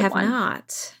really good one. I have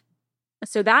not.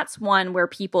 So that's one where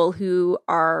people who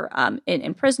are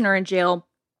in prison or in jail,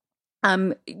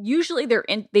 usually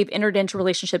they've entered into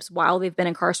relationships while they've been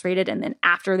incarcerated, and then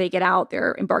after they get out,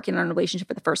 they're embarking on a relationship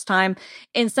for the first time.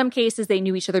 In some cases, they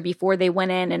knew each other before they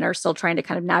went in and are still trying to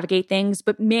kind of navigate things.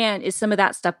 But man, is some of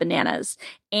that stuff bananas.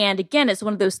 And again, it's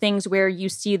one of those things where you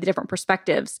see the different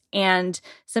perspectives, and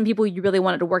some people you really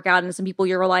wanted to work out, and some people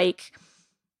you're like,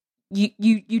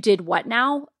 you did what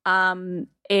now?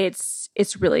 It's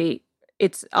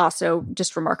also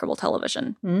just remarkable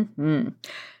television. Mm-hmm.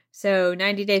 So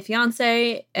 90 Day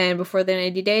Fiancé and Before the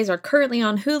 90 Days are currently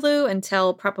on Hulu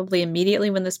until probably immediately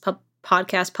when this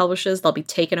podcast publishes. They'll be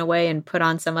taken away and put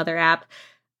on some other app.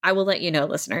 I will let you know,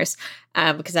 listeners,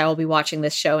 because I will be watching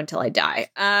this show until I die.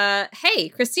 Hey,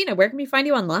 Christina, where can we find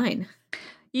you online?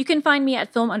 You can find me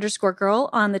at film_girl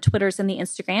on the Twitters and the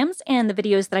Instagrams, and the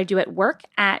videos that I do at work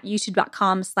at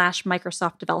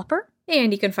youtube.com/Microsoft Developer.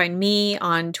 And you can find me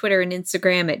on Twitter and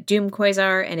Instagram at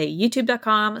doomquasar and at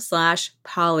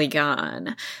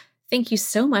youtube.com/Polygon. Thank you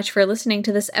so much for listening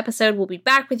to this episode. We'll be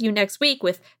back with you next week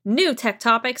with new tech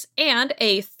topics and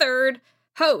a third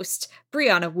host.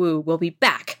 Brianna Wu will be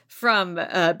back from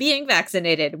being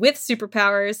vaccinated with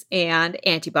superpowers and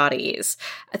antibodies.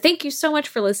 Thank you so much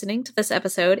for listening to this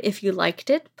episode. If you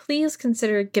liked it, please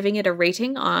consider giving it a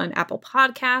rating on Apple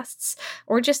Podcasts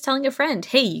or just telling a friend,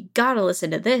 hey, you gotta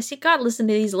listen to this. You gotta listen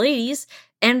to these ladies.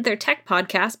 end their tech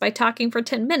podcast by talking for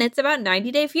 10 minutes about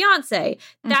 90 Day Fiancé.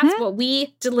 That's what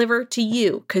we deliver to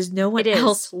you, because no one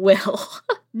else will.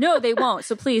 No, they won't.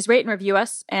 So please rate and review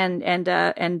us and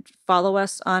follow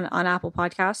us on Apple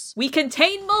Podcasts. We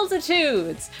contain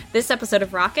multitudes. This episode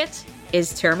of Rocket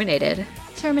is terminated.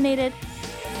 Terminated.